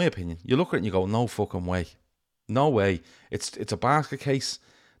 this is my opinion. You look at it and you go, no fucking way, no way. It's a basket case.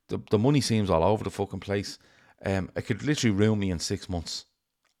 The money seems all over the fucking place. It could literally ruin me in 6 months,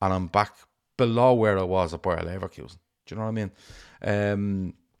 and I'm back below where I was at Bayer Leverkusen. Do you know what I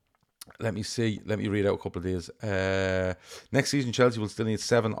mean? Let me see. Let me read out a couple of these. Next season, Chelsea will still need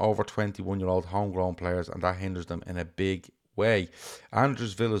 7 over 21-year-old homegrown players, and that hinders them in a big way.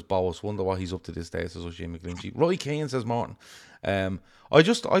 Andrews Villas Boas, wonder what he's up to this day, says O'Shea McGlinchey. Roy Keane, says Martin. I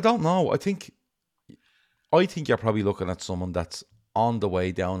don't know. I think you're probably looking at someone that's on the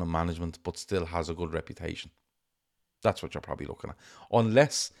way down in management but still has a good reputation. That's what you're probably looking at.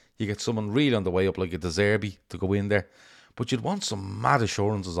 Unless you get someone really on the way up like a De Zerbi to go in there. But you'd want some mad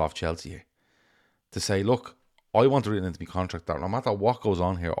assurances off Chelsea here to say, look, I want to read into my contract that no matter what goes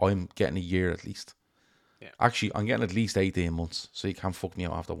on here, I'm getting a year at least. Yeah. Actually, I'm getting at least 18 months, so you can't fuck me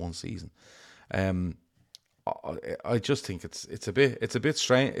out after one season. I just think it's a bit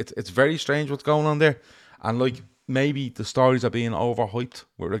strange. It's very strange what's going on there, and like maybe the stories are being overhyped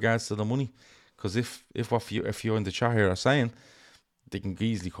with regards to the money. Because if you're in the chat here are saying, they can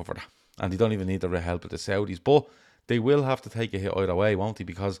easily cover that, and they don't even need the help of the Saudis, but they will have to take a hit either way, won't they?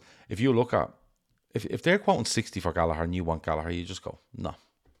 Because if you look at if they're quoting 60 for Gallagher and you want Gallagher, you just go no.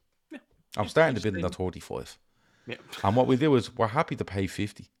 Yeah. I'm starting to bid in at 35. Yeah. And what we do is we're happy to pay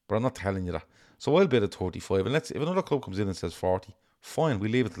 50, but I'm not telling you that. So I'll bid at 35, and if another club comes in and says 40, fine, we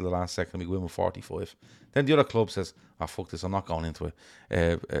leave it till the last second, we go in with 45. Then the other club says, "Oh fuck this, I'm not going into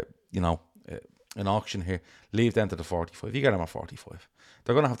an auction here." Leave them to the 45. You get them at 45.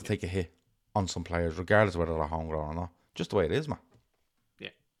 They're going to have to take a hit on some players, regardless of whether they're homegrown or not. Just the way it is, man.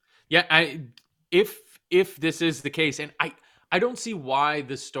 Yeah. If this is the case, and I don't see why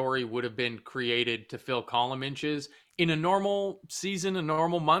the story would have been created to fill column inches. In a normal season, a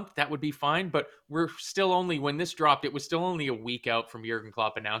normal month, that would be fine. But we're still only, when this dropped, it was still only a week out from Jurgen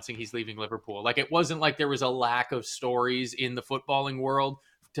Klopp announcing he's leaving Liverpool. Like, it wasn't like there was a lack of stories in the footballing world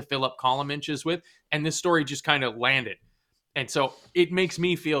to fill up column inches with. And this story just kind of landed. And so it makes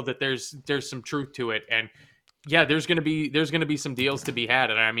me feel that there's some truth to it. And yeah, there's going to be some deals to be had.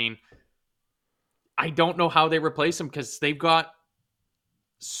 And I mean, I don't know how they replace him because they've got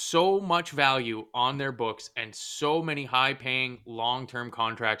so much value on their books and so many high-paying long-term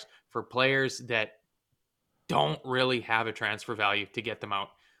contracts for players that don't really have a transfer value to get them out.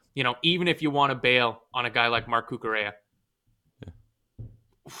 You know, even if you want to bail on a guy like Mark Cucurella,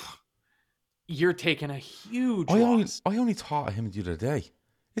 you're taking a huge loss. I only thought of him the other day.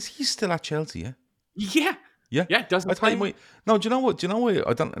 Is he still at Chelsea? Yeah. Yeah. Yeah. Doesn't play. No, do you know what?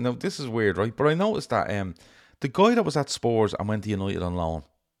 I don't know. This is weird, right? But I noticed that the guy that was at Spurs and went to United on loan,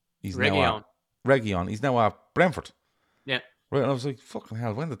 he's now at Brentford. Yeah. Right. And I was like, fucking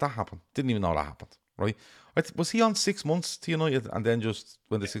hell, when did that happen? Didn't even know that happened. Right. Was he on 6 months to United and then just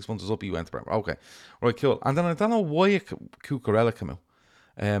when the 6 months was up, he went to Brentford? Okay. Right, cool. And then I don't know why Cucurella came out.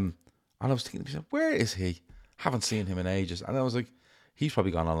 And I was thinking, where is he? Haven't seen him in ages. And I was like, he's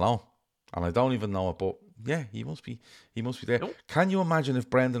probably gone on loan. And I don't even know it, but yeah, he must be there. Nope. Can you imagine if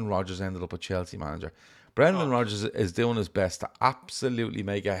Brendan Rodgers ended up a Chelsea manager? Brendan Rodgers is doing his best to absolutely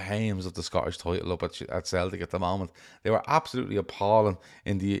make a hames of the Scottish title up at Celtic at the moment. They were absolutely appalling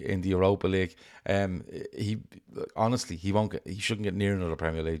in the Europa League. He shouldn't get near another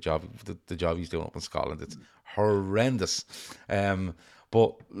Premier League job. The job he's doing up in Scotland, it's horrendous.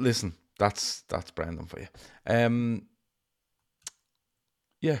 But listen, that's Brendan for you.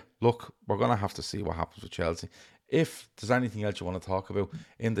 Yeah, look, we're going to have to see what happens with Chelsea. If there's anything else you want to talk about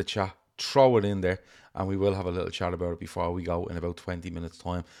in the chat, throw it in there and we will have a little chat about it before we go in about 20 minutes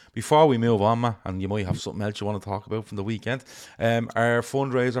time. Before we move on, Matt, and you might have something else you want to talk about from the weekend, our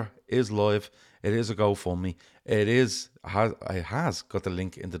fundraiser is live. It is a GoFundMe. It has got the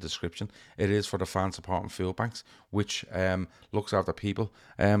link in the description. It is for the fan support and food banks, which looks after people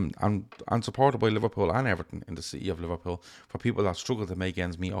and supported by Liverpool and Everton in the city of Liverpool, for people that struggle to make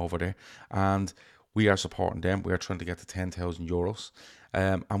ends meet over there. And we are supporting them. We are trying to get to €10,000.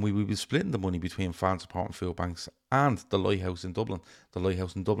 And we will be splitting the money between fan support and food banks and the Lighthouse in Dublin. The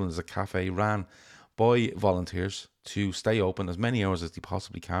Lighthouse in Dublin is a cafe ran by volunteers to stay open as many hours as they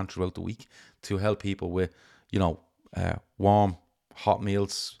possibly can throughout the week to help people with, warm, hot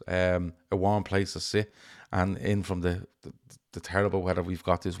meals, a warm place to sit, and in from the terrible weather we've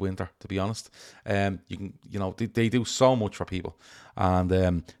got this winter. To be honest, they do so much for people, and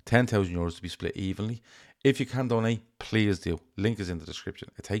 €10,000 to be split evenly. If you can donate, please do. Link is in the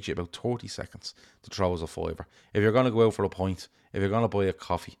description. It takes you about 30 seconds to throw us a fiver. If you're going to go out for a pint, if you're going to buy a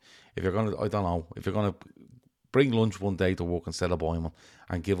coffee, if you're going to, I don't know, if you're going to bring lunch one day to work instead of buying one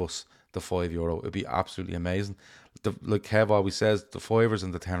and give us the €5, it'd be absolutely amazing. Like Kev always says, the fivers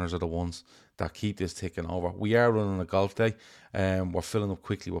and the tenors are the ones that keep this ticking over. We are running a golf day, and we're filling up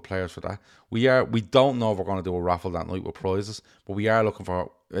quickly with players for that. We don't know if we're going to do a raffle that night with prizes, but we are looking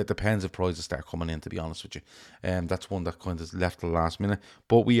for. It depends if prizes start coming in, to be honest with you. That's one that kind of left to the last minute.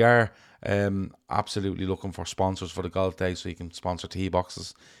 But we are absolutely looking for sponsors for the golf day, so you can sponsor tee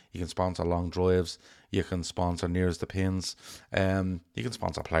boxes, you can sponsor long drives, you can sponsor nearest the pins, you can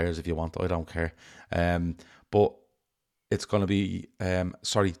sponsor players if you want. I don't care. But it's going to be,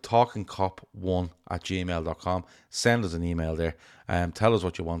 talkingcop1@gmail.com. Send us an email there. Tell us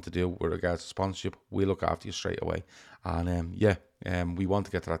what you want to do with regards to sponsorship. We'll look after you straight away. And we want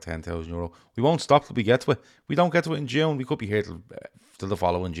to get to that €10,000. We won't stop till we get to it. We don't get to it in June. We could be here till the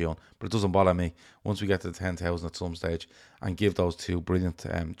following June, but it doesn't bother me. Once we get to the 10,000 at some stage and give those two brilliant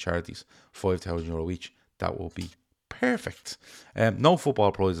charities €5,000 each, that will be perfect. No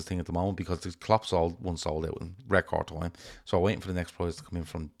football prizes thing at the moment because the Klopp's one sold out in record time. So I'm waiting for the next prize to come in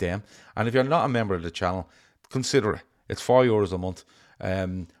from them. And if you're not a member of the channel, consider it. It's €4 a month.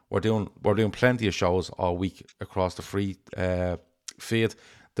 We're doing plenty of shows all week across the free feed.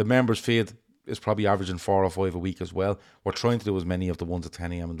 The members feed is probably averaging 4 or 5 a week as well. We're trying to do as many of the ones at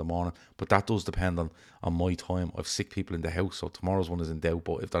 10 a.m. in the morning, but that does depend on my time. I've sick people in the house, so tomorrow's one is in doubt.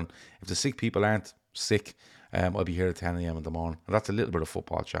 But if the sick people aren't sick, I'll be here at 10 a.m. in the morning. And that's a little bit of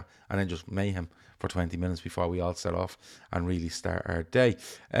football chat, and then just mayhem for 20 minutes before we all set off and really start our day.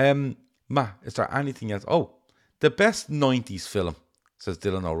 Matt, is there anything else? Oh, the best 90s film, says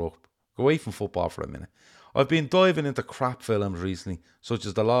Dylan O'Rourke. Go away from football for a minute. I've been diving into crap films recently, such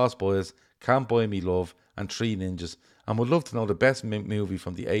as The Lost Boys, Can't Buy Me Love, and Three Ninjas, and would love to know the best movie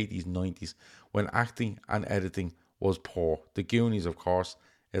from the 80s, 90s, when acting and editing was poor. The Goonies, of course,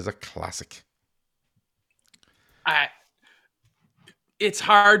 is a classic. It's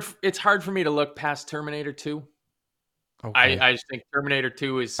hard for me to look past Terminator 2. Okay. I just think Terminator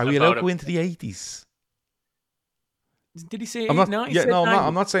 2 is. Are we allowed to go into the 80s? Did he say I'm not, no?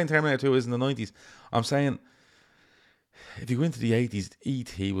 I'm not saying Terminator 2 is in the 90s. I'm saying if you go into the 80s,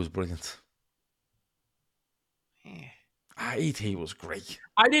 E.T. was brilliant. E.T. was great.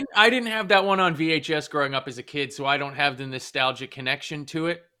 I didn't have that one on VHS growing up as a kid, so I don't have the nostalgic connection to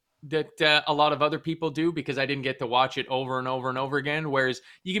it that a lot of other people do, because I didn't get to watch it over and over and over again. Whereas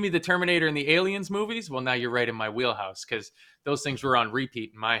you give me the Terminator and the Aliens movies, well, now you're right in my wheelhouse, because those things were on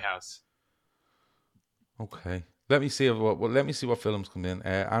repeat in my house. Okay. Let me see what films come in.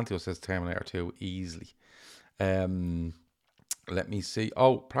 Antio says Terminator 2 easily. Let me see.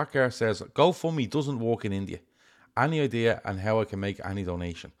 Oh, Prakar says GoFundMe doesn't work in India. Any idea on how I can make any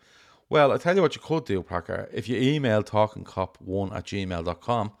donation? Well, I'll tell you what you could do, Prakar. If you email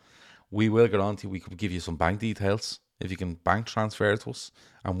talkingcop1@gmail.com, we will get on to you. We could give you some bank details. If you can bank transfer it to us,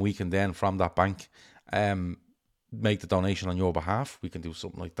 and we can then from that bank make the donation on your behalf. We can do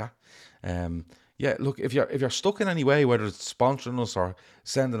something like that. Yeah, look, if you're stuck in any way, whether it's sponsoring us or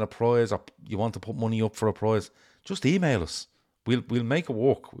sending a prize, or you want to put money up for a prize, just email us. We'll make it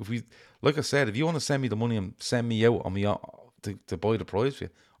work. Like I said, if you want to send me the money and send me out on me to buy the prize for you,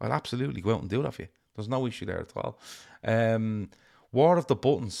 I'll absolutely go out and do that for you. There's no issue there at all. War of the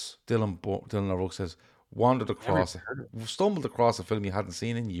Buttons, Dylan O'Rourke says, stumbled across a film you hadn't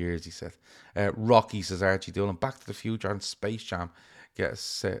seen in years, he said. Rocky, says Archie Dillon, Back to the Future and Space Jam get a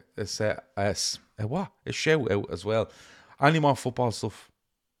shout out as well. Any more football stuff,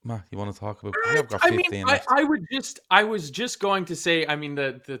 Matt, you want to talk about? I've got 15 left. I was just going to say, I mean,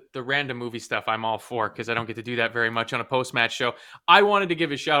 the random movie stuff I'm all for, because I don't get to do that very much on a post-match show. I wanted to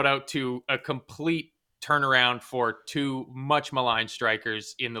give a shout out to a complete turnaround for two much maligned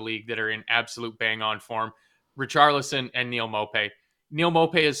strikers in the league that are in absolute bang on form, Richarlison and Neil Maupay. Neil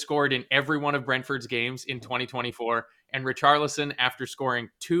Maupay has scored in every one of Brentford's games in 2024, and Richarlison, after scoring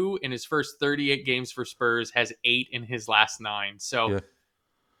 2 in his first 38 games for Spurs, has 8 in his last 9. So, Yeah.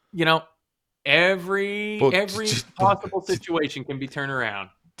 you know, every But possible situation can be turned around.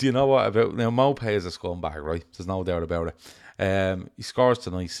 do you know what about now? Maupay is a scumbag, right? There's no doubt about it. He scores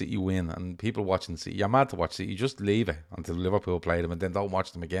tonight, City win, and people watching City, you're mad to watch City. You just leave it until Liverpool play them, and then don't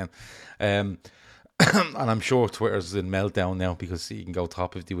watch them again. And I'm sure Twitter's in meltdown now because City can go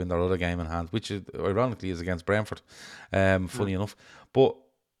top if they win their other game in hand, which ironically is against Brentford. Funny enough, but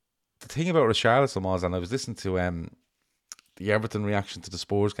the thing about Richarlison was, and I was listening to the Everton reaction to the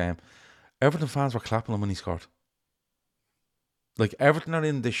Spurs game. Everton fans were clapping him when he scored. Like, Everton are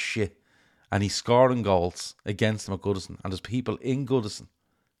in this shit, and he's scoring goals against them at Goodison, and there's people in Goodison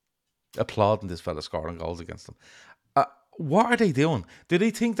applauding this fella scoring goals against them. What are they doing? Do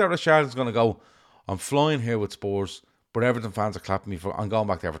they think that Richardson's going to go, I'm flying here with Spurs, but Everton fans are clapping me for I'm going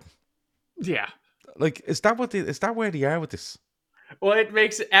back to Everton? Yeah. Like, is that where they are with this? Well, it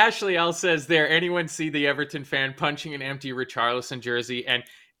makes Ashley L says there. Anyone see the Everton fan punching an empty Richarlison jersey? And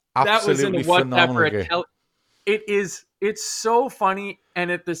Absolutely that was in a WhatsApp phenomenal or a game. It's so funny,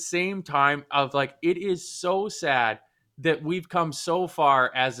 and at the same time of like, it is so sad that we've come so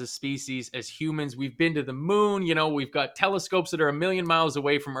far as a species, as humans. We've been to the moon, we've got telescopes that are a million miles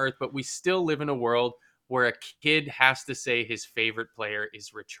away from Earth, but we still live in a world where a kid has to say his favorite player is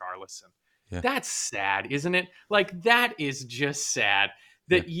Richarlison. Yeah. That's sad, isn't it? Like, that is just sad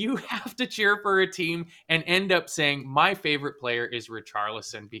that you have to cheer for a team and end up saying my favorite player is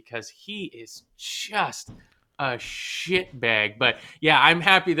Richarlison because he is just a shit bag. But yeah, I'm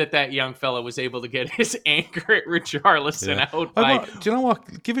happy that young fella was able to get his anger at Richarlison out. Do you know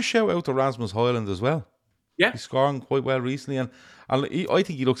what? Give a shout out to Rasmus Højlund as well. Yeah, He's scoring quite well recently, and I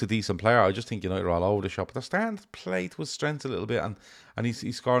think he looks a decent player. I just think United are all over the shop, but they're starting to play to his strengths a little bit, and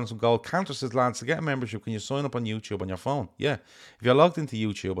he's scoring some goals. Cantor says, lads, to get a membership, can you sign up on YouTube on your phone? Yeah, if you're logged into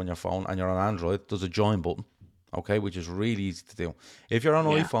YouTube on your phone and you're on Android, there's a join button, okay, which is really easy to do. If you're on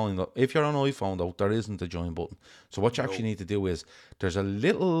iPhone, though, there isn't a join button. So what you actually need to do is there's a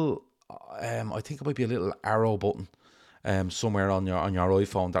little, I think it might be a little arrow button. Somewhere on your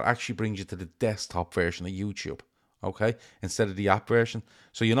iPhone that actually brings you to the desktop version of YouTube, okay, instead of the app version.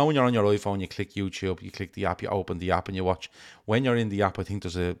 So when you're on your iPhone, you click YouTube, you click the app, you open the app, and you watch. When you're in the app, I think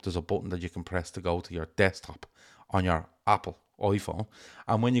there's a button that you can press to go to your desktop on your Apple iPhone,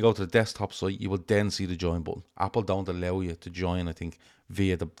 and when you go to the desktop site, you will then see the join button. Apple don't allow you to join, I think,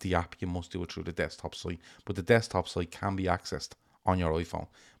 via the app. You must do it through the desktop site, but the desktop site can be accessed on your iPhone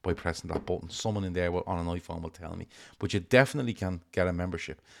by pressing that button. Someone in there on an iPhone will tell me, but you definitely can get a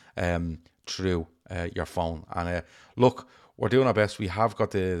membership through your phone. And look, we're doing our best. We have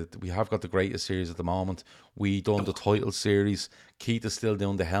got the greatest series at the moment. We done the title series. Keith is still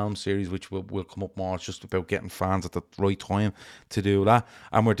doing the Helm series, which will come up more. It's just about getting fans at the right time to do that.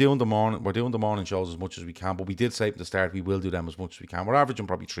 And we're doing the morning shows as much as we can. But we did say at the start we will do them as much as we can. We're averaging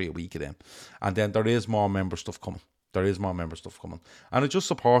probably 3 a week of them, and then there is more member stuff coming. And it just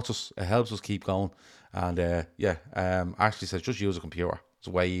supports us. It helps us keep going. And Ashley says just use a computer. It's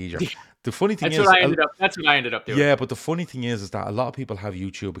way easier. The funny thing that's what I ended up doing. Yeah, but the funny thing is that a lot of people have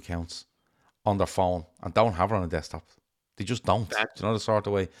YouTube accounts on their phone and don't have it on a desktop. They just don't. The sort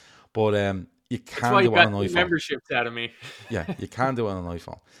of way. But you can do it on an iPhone. Memberships out of me. Yeah, you can do it on an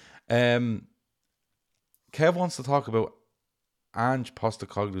iPhone. Kev wants to talk about Ange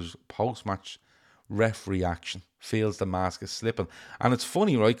Postecoglou's post-match ref reaction. Feels the mask is slipping. And it's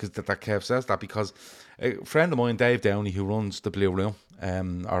funny, right, because that Kev says that, because a friend of mine, Dave Downey, who runs the Blue Room,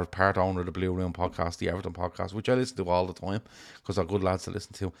 or part owner of the Blue Room podcast, the Everton podcast, which I listen to all the time because they're good lads to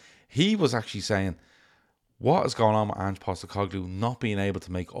listen to, he was actually saying what is going on with Ange Postecoglou not being able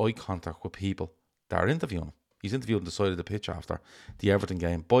to make eye contact with people that are interviewing him. He's interviewed on the side of the pitch after the Everton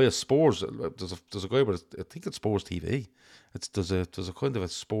game by a Spurs. There's a guy with I think it's Spurs TV. There's a kind of a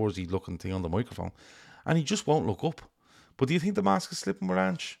Spursy looking thing on the microphone, and he just won't look up. But do you think the mask is slipping with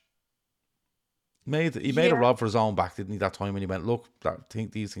Ange? He made a rod for his own back, didn't he? That time when he went, look,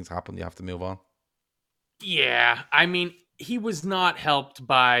 these things happen. You have to move on. Yeah, I mean, he was not helped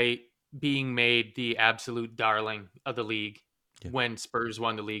by being made the absolute darling of the league when Spurs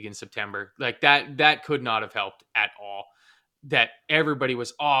won the league in September. Like that could not have helped at all. That everybody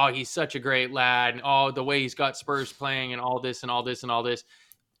was, he's such a great lad, and the way he's got Spurs playing, and all this and all this and all this.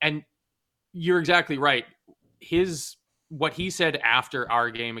 And you're exactly right. What he said after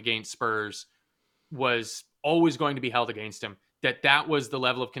our game against Spurs was always going to be held against him. That was the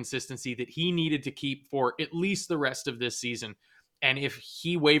level of consistency that he needed to keep for at least the rest of this season. And if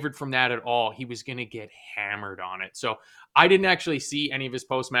he wavered from that at all, he was going to get hammered on it. So I didn't actually see any of his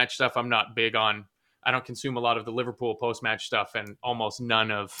post-match stuff. I'm not big on, I don't consume a lot of the Liverpool post-match stuff and almost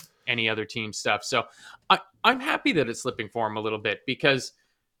none of any other team stuff. So I'm happy that it's slipping for him a little bit because,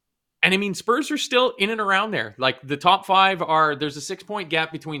 and I mean, Spurs are still in and around there. Like the top 5 there's a 6-point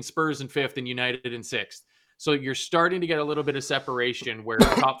gap between Spurs in 5th and United in 6th. So you're starting to get a little bit of separation where the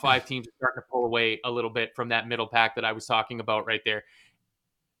top 5 teams are starting to pull away a little bit from that middle pack that I was talking about right there.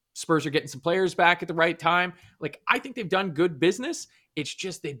 Spurs are getting some players back at the right time. Like, I think they've done good business. It's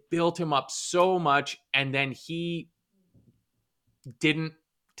just they built him up so much, and then he didn't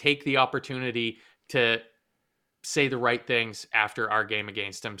take the opportunity to say the right things after our game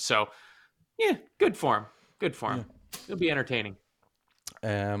against him. So, yeah, good for him. Good for him. It'll be entertaining.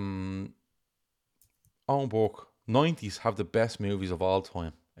 Owen Book, 90s have the best movies of all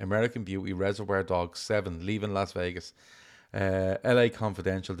time. American Beauty, Reservoir Dogs, 7, Leaving Las Vegas, LA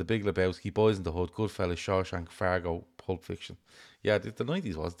Confidential, The Big Lebowski, Boys in the Hood, Goodfellas, Shawshank, Fargo, Pulp Fiction. Yeah, the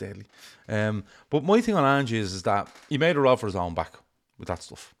 90s was deadly. But my thing on Ange is that he made a rod for his own back with that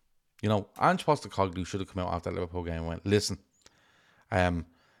stuff. You know, Ange Postecoglou should have come out after that Liverpool game and went, listen,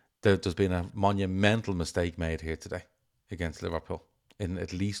 there's been a monumental mistake made here today against Liverpool in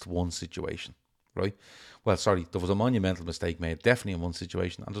at least one situation, right? Well, sorry, there was a monumental mistake made, definitely in one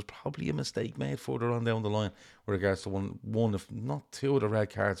situation, and there's probably a mistake made further on down the line with regards to one if not 2 of the red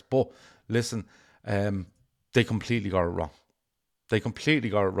cards. But listen, they completely got it wrong. They completely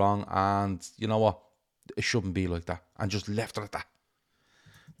got it wrong, and you know what? It shouldn't be like that, and just left it at that.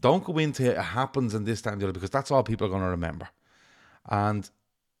 Don't go into it happens and this, that, and the other, because that's all people are going to remember. And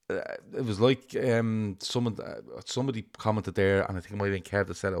it was like somebody commented there, and I think it might have been Kev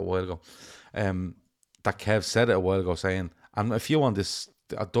that said it a while ago. That Kev said it a while ago, saying, and a few on this,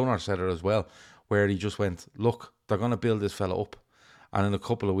 Dunner said it as well, where he just went, look, they're going to build this fella up, and in a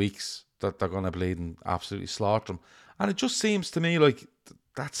couple of weeks that they're going to bleed and absolutely slaughter him. And it just seems to me like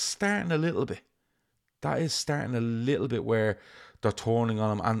that's starting a little bit. That is starting a little bit where they're turning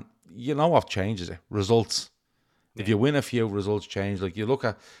on him. And you know what changes it? Results. If you win a few, results change. Like you look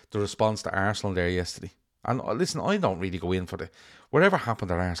at the response to Arsenal there yesterday. And listen, I don't really go in for whatever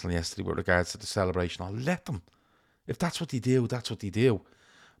happened at Arsenal yesterday with regards to the celebration. I'll let them. If that's what they do, that's what they do.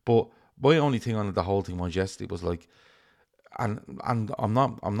 But my only thing on the whole thing was yesterday was like, and I'm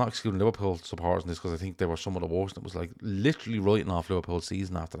not excluding Liverpool supporters in this because I think they were some of the worst. It was like literally writing off Liverpool's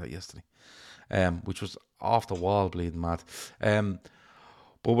season after that yesterday, which was off the wall, bleeding mad.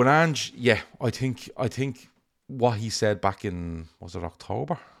 But with Ange, yeah, I think what he said back in, was it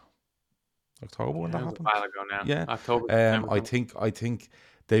October when that happened? A while ago now. Yeah, October. I think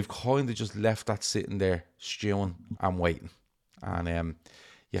they've kind of just left that sitting there stewing and waiting, and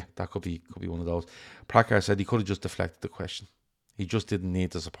yeah, that could be one of those. Prakar said he could have just deflected the question. He just didn't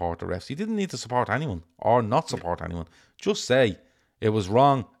need to support the refs. He didn't need to support anyone or not support anyone. Just say it was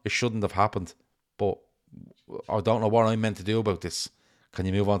wrong. It shouldn't have happened. But I don't know what I'm meant to do about this. Can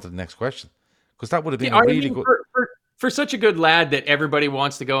you move on to the next question? Because that would have been good. For such a good lad that everybody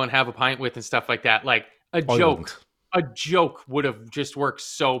wants to go and have a pint with and stuff like that. Like a joke would have just worked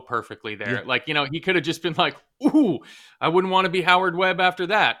so perfectly there. Yeah. Like, you know, he could have just been like, ooh, I wouldn't want to be Howard Webb after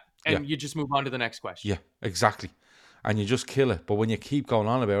that. And you just move on to the next question. Yeah, exactly. And you just kill it. But when you keep going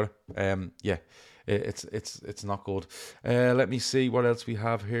on about it, it's not good. Let me see what else we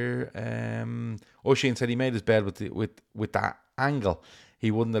have here. O'Shea said he made his bed with that angle.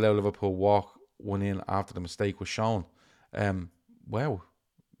 He wouldn't allow Liverpool walk one in after the mistake was shown. Wow.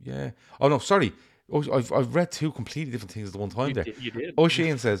 Yeah. Oh, no, sorry. I've read 2 completely different things at one time there. You did.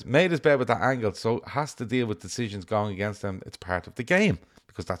 O'Shea says, made his bed with that angle, so has to deal with decisions going against them. It's part of the game,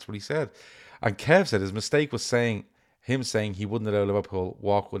 because that's what he said. And Kev said his mistake was saying he wouldn't allow Liverpool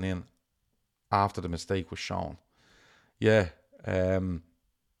walk one in after the mistake was shown. Yeah. Were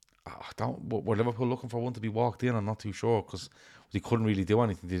Liverpool looking for one to be walked in? I'm not too sure, because they couldn't really do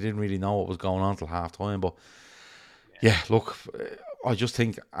anything. They didn't really know what was going on till half time. But yeah, look, I just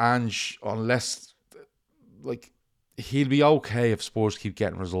think Ange, unless, like, he'll be okay if Spurs keep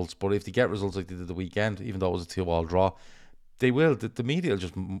getting results. But if they get results like they did the weekend, even though it was a 2-2 draw, they will. The media will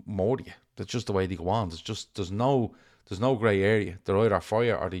just mold you. That's just the way they go on. There's no grey area. They're either for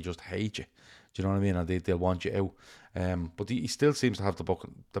you or they just hate you. Do you know what I mean? And they'll want you out. But he still seems to have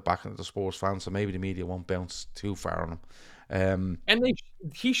the backing of the Spurs fans, so maybe the media won't bounce too far on him. And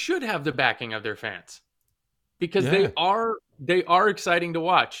he should have the backing of their fans, because they are exciting to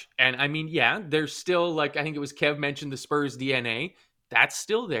watch. And I mean, yeah, there's still, like, I think it was Kev mentioned the Spurs DNA. that's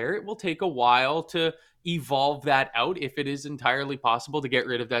still there. It will take a while to evolve that out if it is entirely possible to get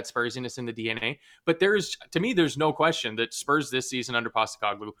rid of that Spursiness in the DNA. But to me, there's no question that Spurs this season under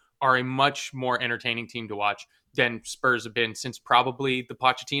Postecoglou are a much more entertaining team to watch than Spurs have been since probably the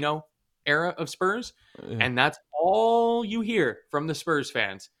Pochettino era of Spurs. Yeah. And that's all you hear from the Spurs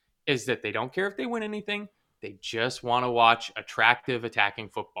fans is that they don't care if they win anything. They just want to watch attractive attacking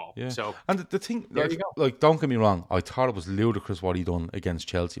football. Yeah. So, and the thing, there like, you go. like, don't get me wrong, I thought it was ludicrous what he done against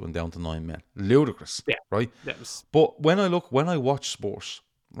Chelsea when down to 9 men. Ludicrous, Yeah, right? that was, But when I watch sports,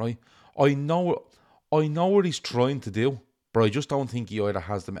 right, I know what he's trying to do, but I just don't think he either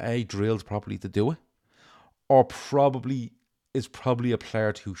has them drilled properly to do it, or is probably a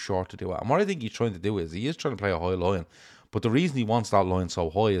player too short to do it. And what I think he's trying to do is he is trying to play a high line. But the reason he wants that line so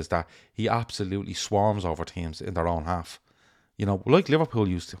high is that he absolutely swarms over teams in their own half. You know, like Liverpool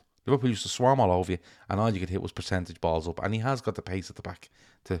used to. Liverpool used to swarm all over you, and all you could hit was percentage balls up. And he has got the pace at the back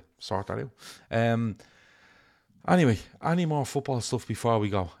to sort that out. Anyway, any more football stuff before we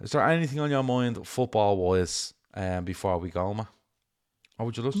go? Is there anything on your mind football-wise before we go, Matt? Or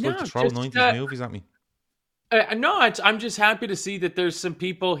would you just like to throw 90s movies at me? No, I'm just happy to see that there's some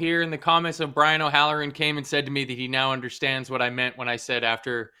people here in the comments. Of Brian O'Halloran came and said to me that he now understands what I meant when I said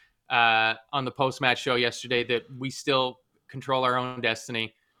after on the post-match show yesterday that we still control our own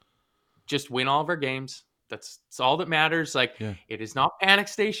destiny. Just win all of our games. That's all that matters. Like, It is not panic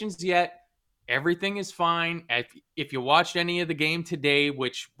stations yet. Everything is fine. If you watched any of the game today,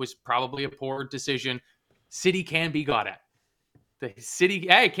 which was probably a poor decision, City can be got at. The City,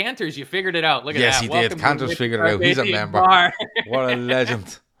 hey, Cantors, you figured it out. Look at that. Yes, he did. Cantors figured it out. He's a member. What a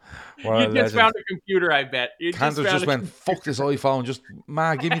legend. You just found a computer, I bet. Cantors just went, fuck this iPhone. Just,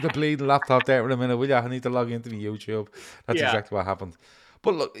 give me the bleeding laptop there in a minute, will you? I need to log into my YouTube. That's exactly what happened.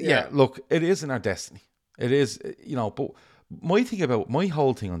 But look, it is in our destiny. It is, but my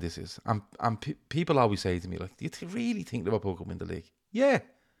whole thing on this is, and people always say to me, like, do you really think Liverpool can win the league? Yeah,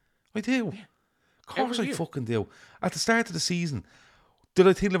 I do. Yeah. Of course I fucking do. At the start of the season, did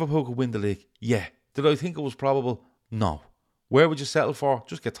I think Liverpool could win the league? Yeah. Did I think it was probable? No. Where would you settle for?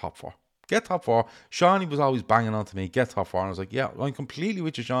 Just get top four. Get top four. Shawnee was always banging on to me, get top four. And I was like, yeah, I'm completely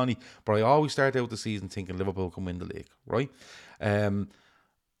with you, Shawnee. But I always start out the season thinking Liverpool can win the league, right? And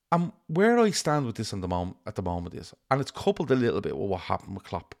where I stand with this at the moment is, and it's coupled a little bit with what happened with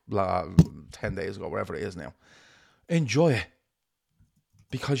Klopp 10 days ago, whatever it is now. Enjoy it.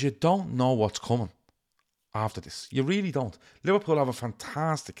 Because you don't know what's coming after this. You really don't. Liverpool have a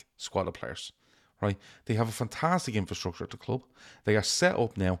fantastic squad of players, right? They have a fantastic infrastructure at the club. They are set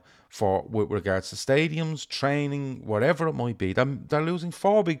up now with regards to stadiums, training, whatever it might be. They're losing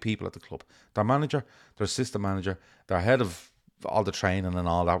 4 big people at the club. Their manager, their assistant manager, their head of all the training and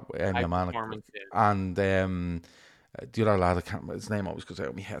all that, and the other lad, I can't remember his name, always goes out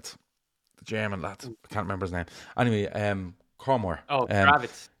of my head. The German lad, I can't remember his name. Anyway, Cormor. Oh,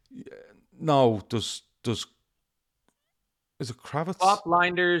 Kravitz. No, is it Kravitz? Klopp,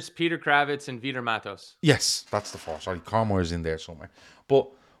 Linders, Peter Kravitz, and Vitor Matos. Yes, that's the 4. Sorry, Cormor is in there somewhere. But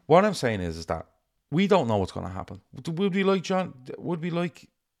what I'm saying is that we don't know what's going to happen. Would we like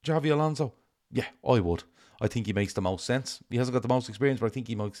Xavi Alonso? Yeah, I would. I think he makes the most sense. He hasn't got the most experience, but I think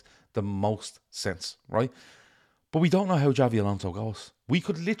he makes the most sense, right? But we don't know how Xavi Alonso goes. We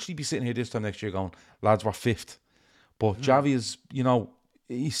could literally be sitting here this time next year going, lads, we're 5th. But Xavi is,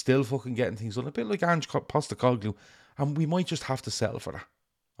 he's still fucking getting things done. A bit like Ange Postecoglou. And we might just have to settle for that.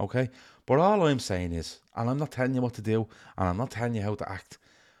 Okay? But all I'm saying is, and I'm not telling you what to do, and I'm not telling you how to act,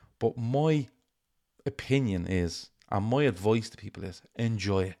 but my opinion is, and my advice to people is,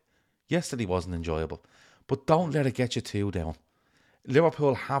 enjoy it. Yesterday wasn't enjoyable. But don't let it get you too down.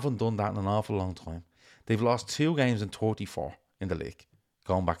 Liverpool haven't done that in an awful long time. They've lost 2 games in 34 in the league,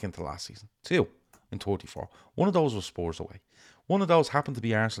 going back into last season. 2 in 34. One of those was Spurs away. One of those happened to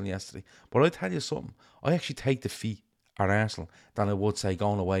be Arsenal yesterday. But I tell you something, I actually take defeat at Arsenal than I would say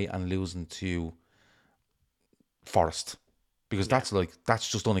going away and losing to Forest. Because that's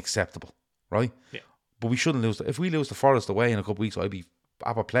just unacceptable, right? Yeah. But we shouldn't lose. If we lose to Forest away in a couple of weeks, I'd be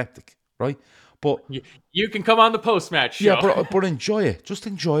apoplectic, right? But you can come on the post-match show. Yeah, but enjoy it. Just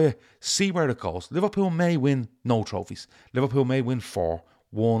enjoy it. See where it goes. Liverpool may win no trophies. Liverpool may win 4,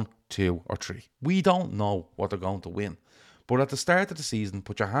 1, 2 or 3. We don't know what they're going to win. But at the start of the season,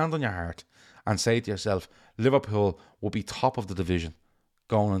 put your hand on your heart and say to yourself, Liverpool will be top of the division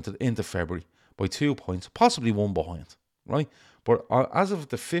going into February by 2 points, possibly 1 behind, right? But as of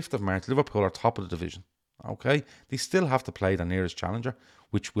the 5th of March, Liverpool are top of the division, okay? They still have to play their nearest challenger,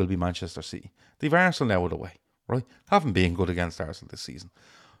 which will be Manchester City. They've Arsenal now out of the way, right? Haven't been good against Arsenal this season.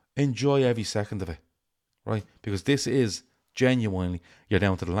 Enjoy every second of it, right? Because this is Genuinely, you're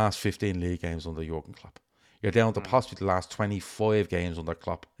down to the last 15 league games under Jurgen Klopp. You're down to possibly the last 25 games under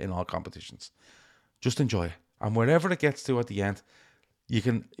Klopp in all competitions. Just enjoy it. And wherever it gets to at the end, you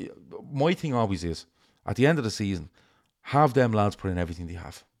can... My thing always is, at the end of the season, have them lads put in everything they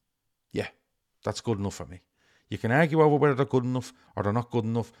have. Yeah, that's good enough for me. You can argue over whether they're good enough, or they're not good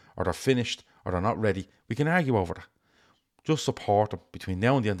enough, or they're finished, or they're not ready. We can argue over that. Just support them between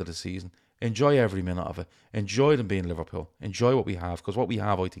now and the end of the season. Enjoy every minute of it. Enjoy them being Liverpool. Enjoy what we have, because what we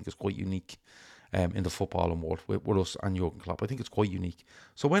have, I think, is quite unique in the footballing world with us and Jurgen Klopp. I think it's quite unique.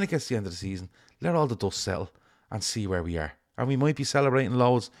 So when it gets to the end of the season, let all the dust settle and see where we are. And we might be celebrating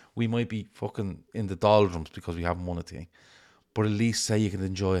loads. We might be fucking in the doldrums because we haven't won a thing. But at least say you can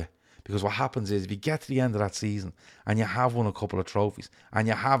enjoy it. Because what happens is, if you get to the end of that season and you have won a couple of trophies and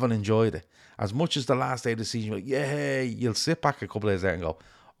you haven't enjoyed it, as much as the last day of the season, you're like, yeah, you'll sit back a couple of days later and go,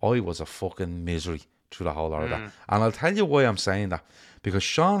 I was a fucking misery through the whole lot of that. And I'll tell you why I'm saying that. Because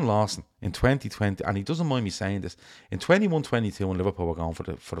Sean Lawson in 2020, and he doesn't mind me saying this, in 21-22 when Liverpool were going for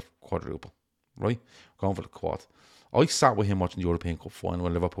the quadruple, right? Going for the quad. I sat with him watching the European Cup final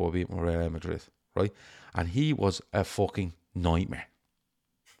when Liverpool were beating Real Madrid, right? And he was a fucking nightmare.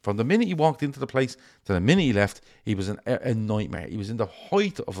 From the minute he walked into the place to the minute he left, he was a nightmare. He was in the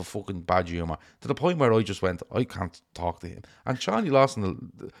height of a fucking bad humour, to the point where I just went, I can't talk to him. And Charlie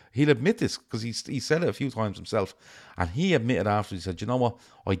Lawson, he'll admit this, because he said it a few times himself. And he admitted after, he said, you know what,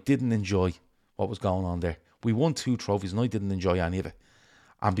 I didn't enjoy what was going on there. We won 2 trophies and I didn't enjoy any of it.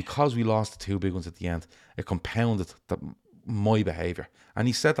 And because we lost the 2 big ones at the end, it compounded my behaviour. And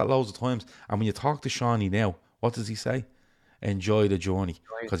he said that loads of times. And when you talk to Shawnee now, what does he say? Enjoy the journey,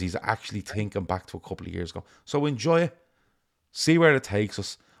 because he's actually thinking back to a couple of years ago. So enjoy it, see where it takes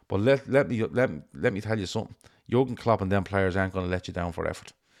us. But let me tell you something. Jurgen Klopp and them players aren't going to let you down for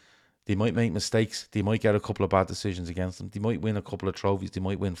effort. They might make mistakes. They might get a couple of bad decisions against them. They might win a couple of trophies. They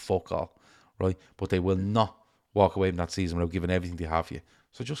might win fuck all, right? But they will not walk away from that season without giving everything they have for you.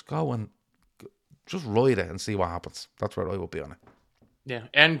 So just go and just ride it and see what happens. That's where I will be on it. Yeah,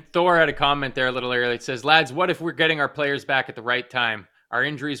 and Thor had a comment there a little earlier. It says, lads, what if we're getting our players back at the right time? Our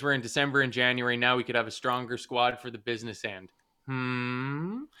injuries were in December and January. Now we could have a stronger squad for the business end.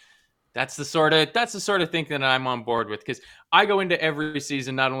 That's the sort of thinking that I'm on board with, because I go into every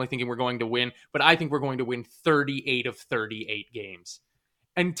season not only thinking we're going to win, but I think we're going to win 38 of 38 games.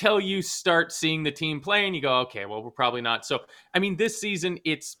 Until you start seeing the team play and you go, okay, well, we're probably not. So, I mean, this season,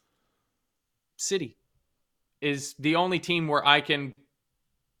 it's City is the only team where I can,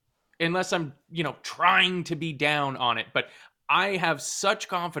 unless I'm, trying to be down on it. But I have such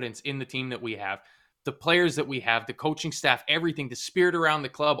confidence in the team that we have, the players that we have, the coaching staff, everything, the spirit around the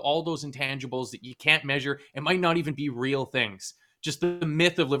club, all those intangibles that you can't measure. It might not even be real things. Just the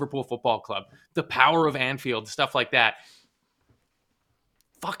myth of Liverpool Football Club, the power of Anfield, stuff like that.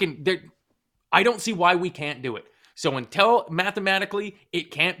 I don't see why we can't do it. So until mathematically it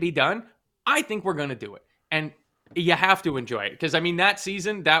can't be done, I think we're going to do it. And you have to enjoy it. Because, I mean, that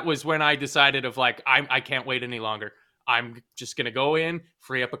season, that was when I decided I can't wait any longer. I'm just going to go in,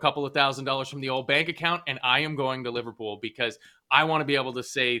 free up a couple of $1,000s from the old bank account, and I am going to Liverpool because I want to be able to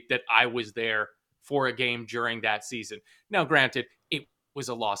say that I was there for a game during that season. Now, granted, it was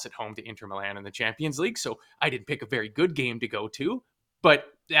a loss at home to Inter Milan in the Champions League, so I didn't pick a very good game to go to, but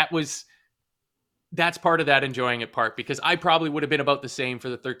that's part of that enjoying it part, because I probably would have been about the same for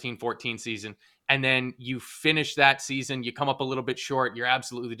the 13-14 season. And then you finish that season, you come up a little bit short, you're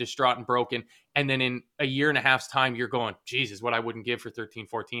absolutely distraught and broken. And then in a year and a half's time, you're going, Jesus, what I wouldn't give for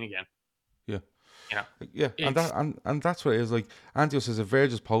 13-14 again. Yeah. Yeah. And that's what it is. Like Antio says, if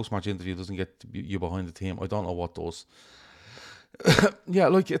Virgil's post-match interview doesn't get you behind the team, I don't know what does. Yeah,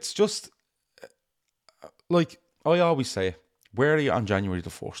 it's just, I always say, where are you on January the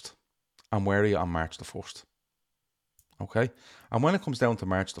 1st? And where are you on March the 1st? Okay? And when it comes down to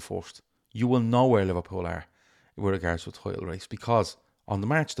March the 1st, you will know where Liverpool are with regards to a title race, because on the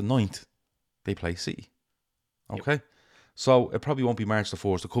March the 9th, they play City. Okay? Yep. So it probably won't be March the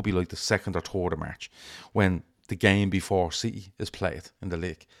 1st. It could be like the 2nd or 3rd of March when the game before City is played in the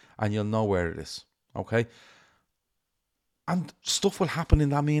league. And you'll know where it is. Okay? And stuff will happen in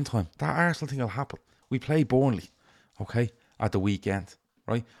that meantime. That Arsenal thing will happen. We play Burnley, okay, at the weekend,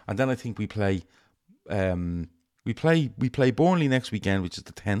 right? And then I think we play Burnley next weekend, which is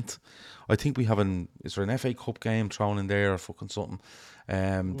the 10th. I think we have is there an FA Cup game thrown in there or fucking something?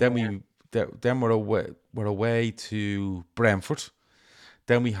 Then we're away to Brentford.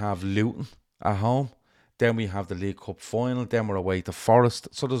 Then we have Luton at home. Then we have the League Cup final. Then we're away to Forest.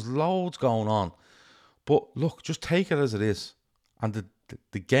 So there's loads going on. But look, just take it as it is. And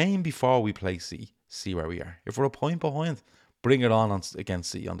the game before we play see where we are. If we're a point behind, Bring it on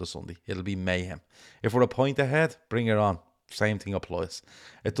against City on the Sunday. It'll be mayhem. If we're a point ahead, bring it on. Same thing applies.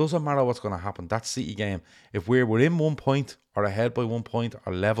 It doesn't matter what's going to happen. That City game, if we're within 1 point or ahead by 1 point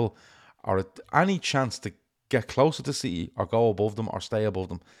or level or any chance to get closer to City or go above them or stay above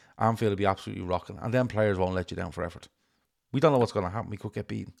them, Anfield will be absolutely rocking. And then players won't let you down for effort. We don't know what's going to happen. We could get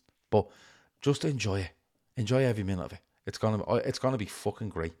beaten. But just enjoy it. Enjoy every minute of it. It's gonna be fucking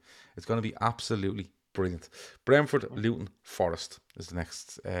great. It's going to be absolutely brilliant. Brentford, Luton, Forest is the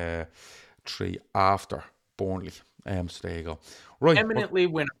next 3 after Burnley. So there you go. Right, Eminently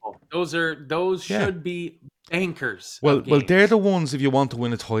winnable. Those should be bankers. Well, they're the ones. If you want to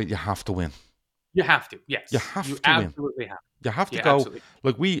win a title, you have to win. You have to. Yes, you have to absolutely win. Have. You have to go. Absolutely.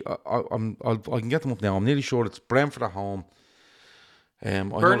 Like I can get them up now. I'm nearly sure it's Brentford at home.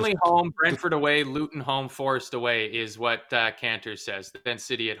 Burnley home, Brentford away, Luton home, Forest away is what Cantor says. Then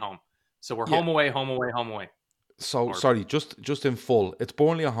City at home. So we're home away, home away, home away. So sorry, just in full. It's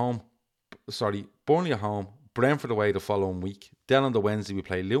Burnley at home. Burnley at home. Brentford away the following week. Then on the Wednesday we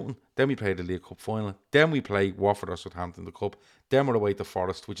play Luton. Then we play the League Cup final. Then we play Watford or Southampton in the Cup. Then we're away to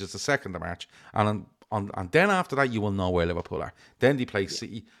Forest, which is the 2nd of March. And then after that you will know where Liverpool are. Then they play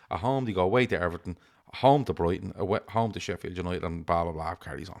City at home. They go away to Everton, home to Brighton, away, home to Sheffield United, and blah blah blah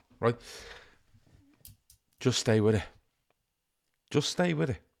carries on. Right? Just stay with it. Just stay with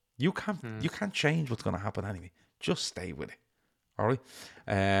it. You can't change what's going to happen anyway. Just stay with it. All right.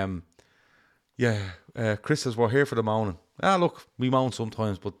 Chris says we're here for the moaning. Look, we moan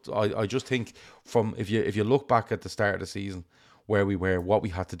sometimes, but I just think from if you look back at the start of the season where we were, what we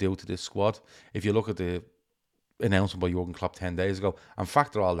had to do to this squad, if you look at the announcement by Jurgen Klopp 10 days ago and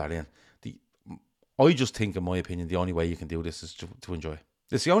factor all that in, I just think, in my opinion, the only way you can do this is to enjoy it.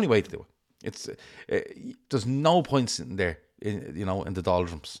 It's the only way to do it. There's no point sitting there in the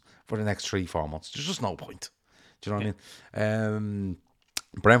doldrums for the next 3-4 months. There's just no point. Do you know what I mean?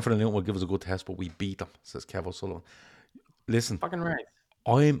 Brentford and Luton will give us a good test, but we beat them, says Kev O'Sullivan. Listen, fucking right.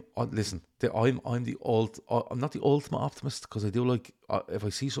 I'm not the ultimate optimist, because I do like, if I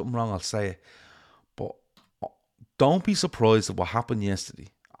see something wrong, I'll say it. But don't be surprised at what happened yesterday.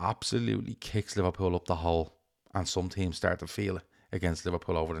 Absolutely kicks Liverpool up the hole, and some teams start to feel it against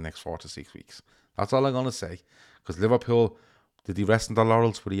Liverpool over the next 4 to 6 weeks. That's all I'm going to say. Because Liverpool, did they rest in their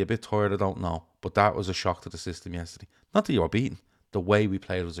laurels? Were they a bit tired? I don't know. But that was a shock to the system yesterday. Not that you were beaten. The way we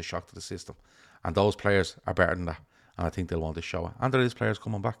played was a shock to the system. And those players are better than that. And I think they'll want to show it. And there is players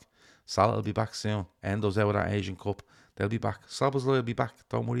coming back. Salah will be back soon. Endo's out of that Asian Cup. They'll be back. Szoboszlai will be back.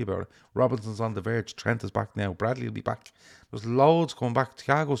 Don't worry about it. Robinson's on the verge. Trent is back now. Bradley will be back. There's loads coming back.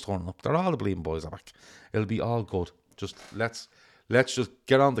 Thiago's turning up. They're all the bleeding boys are back. It'll be all good. Just let's just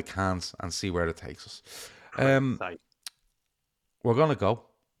get on the cans and see where it takes us. We're going to go.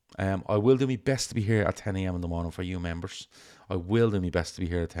 I will do my best to be here at 10 a.m. in the morning for you members. I will do my best to be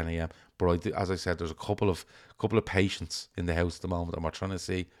here at 10 a.m. But as I said, there's a couple of patients in the house at the moment, and we're trying to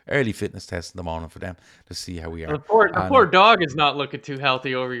see early fitness tests in the morning for them to see how we are. The poor dog is not looking too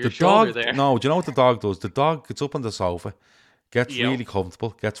healthy over your shoulder there. No, do you know what the dog does? The dog gets up on the sofa, gets really comfortable,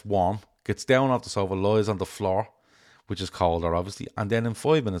 gets warm, gets down off the sofa, lies on the floor, which is colder, obviously, and then in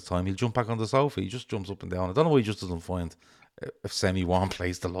 5 minutes' time, he'll jump back on the sofa. He just jumps up and down. I don't know why he just doesn't find a semi-warm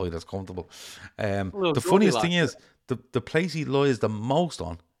place to lie that's comfortable. The funniest thing is, the place he lies the most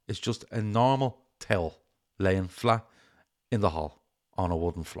on is just a normal towel laying flat in the hall on a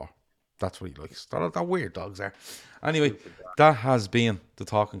wooden floor. That's what he likes. That weird dogs are. Anyway, that has been the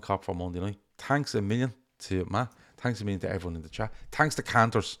Talking Cop for Monday night. Thanks a million to Matt. Thanks a million to everyone in the chat. Thanks to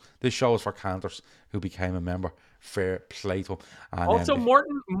Cantors. This show is for Cantors who became a member. Fair play to him. And also,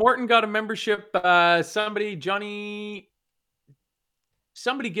 Morton got a membership.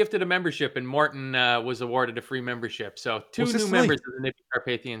 Somebody gifted a membership, and Morton was awarded a free membership. So 2 new members of the Nippy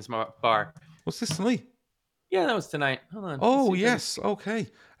Carpathians bar. What's this tonight? Yeah, that was tonight. Hold on. Oh, yes. Okay.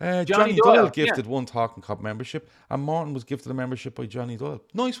 Johnny Doyle gifted one Talking Cop membership, and Martin was gifted a membership by Johnny Doyle.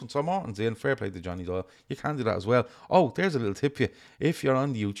 Nice one. So Martin's in. Fair play to Johnny Doyle. You can do that as well. Oh, there's a little tip for you. If you're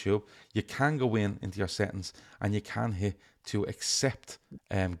on YouTube, you can go into your settings and you can hit to accept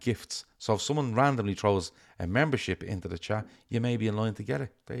gifts. So if someone randomly throws a membership into the chat, you may be in line to get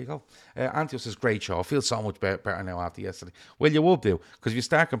it. There you go. Antios is great show. I feel so much better now after yesterday. Well, you would do, because if you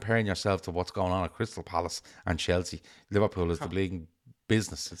start comparing yourself to what's going on at Crystal Palace and Chelsea, Liverpool is the bleeding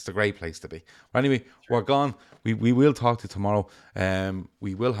business. It's the great place to be. But anyway, we're gone. We will talk to you tomorrow.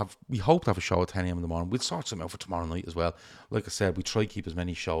 We hope to have a show at 10 a.m. in the morning. We'll sort something out for tomorrow night as well. Like I said, we try to keep as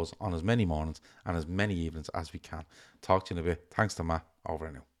many shows on as many mornings and as many evenings as we can. Talk to you in a bit. Thanks to Matt. Over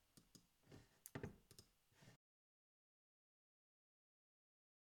and out.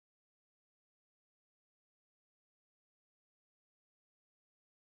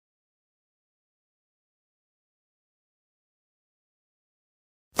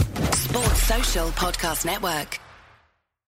 Sports Social Podcast Network.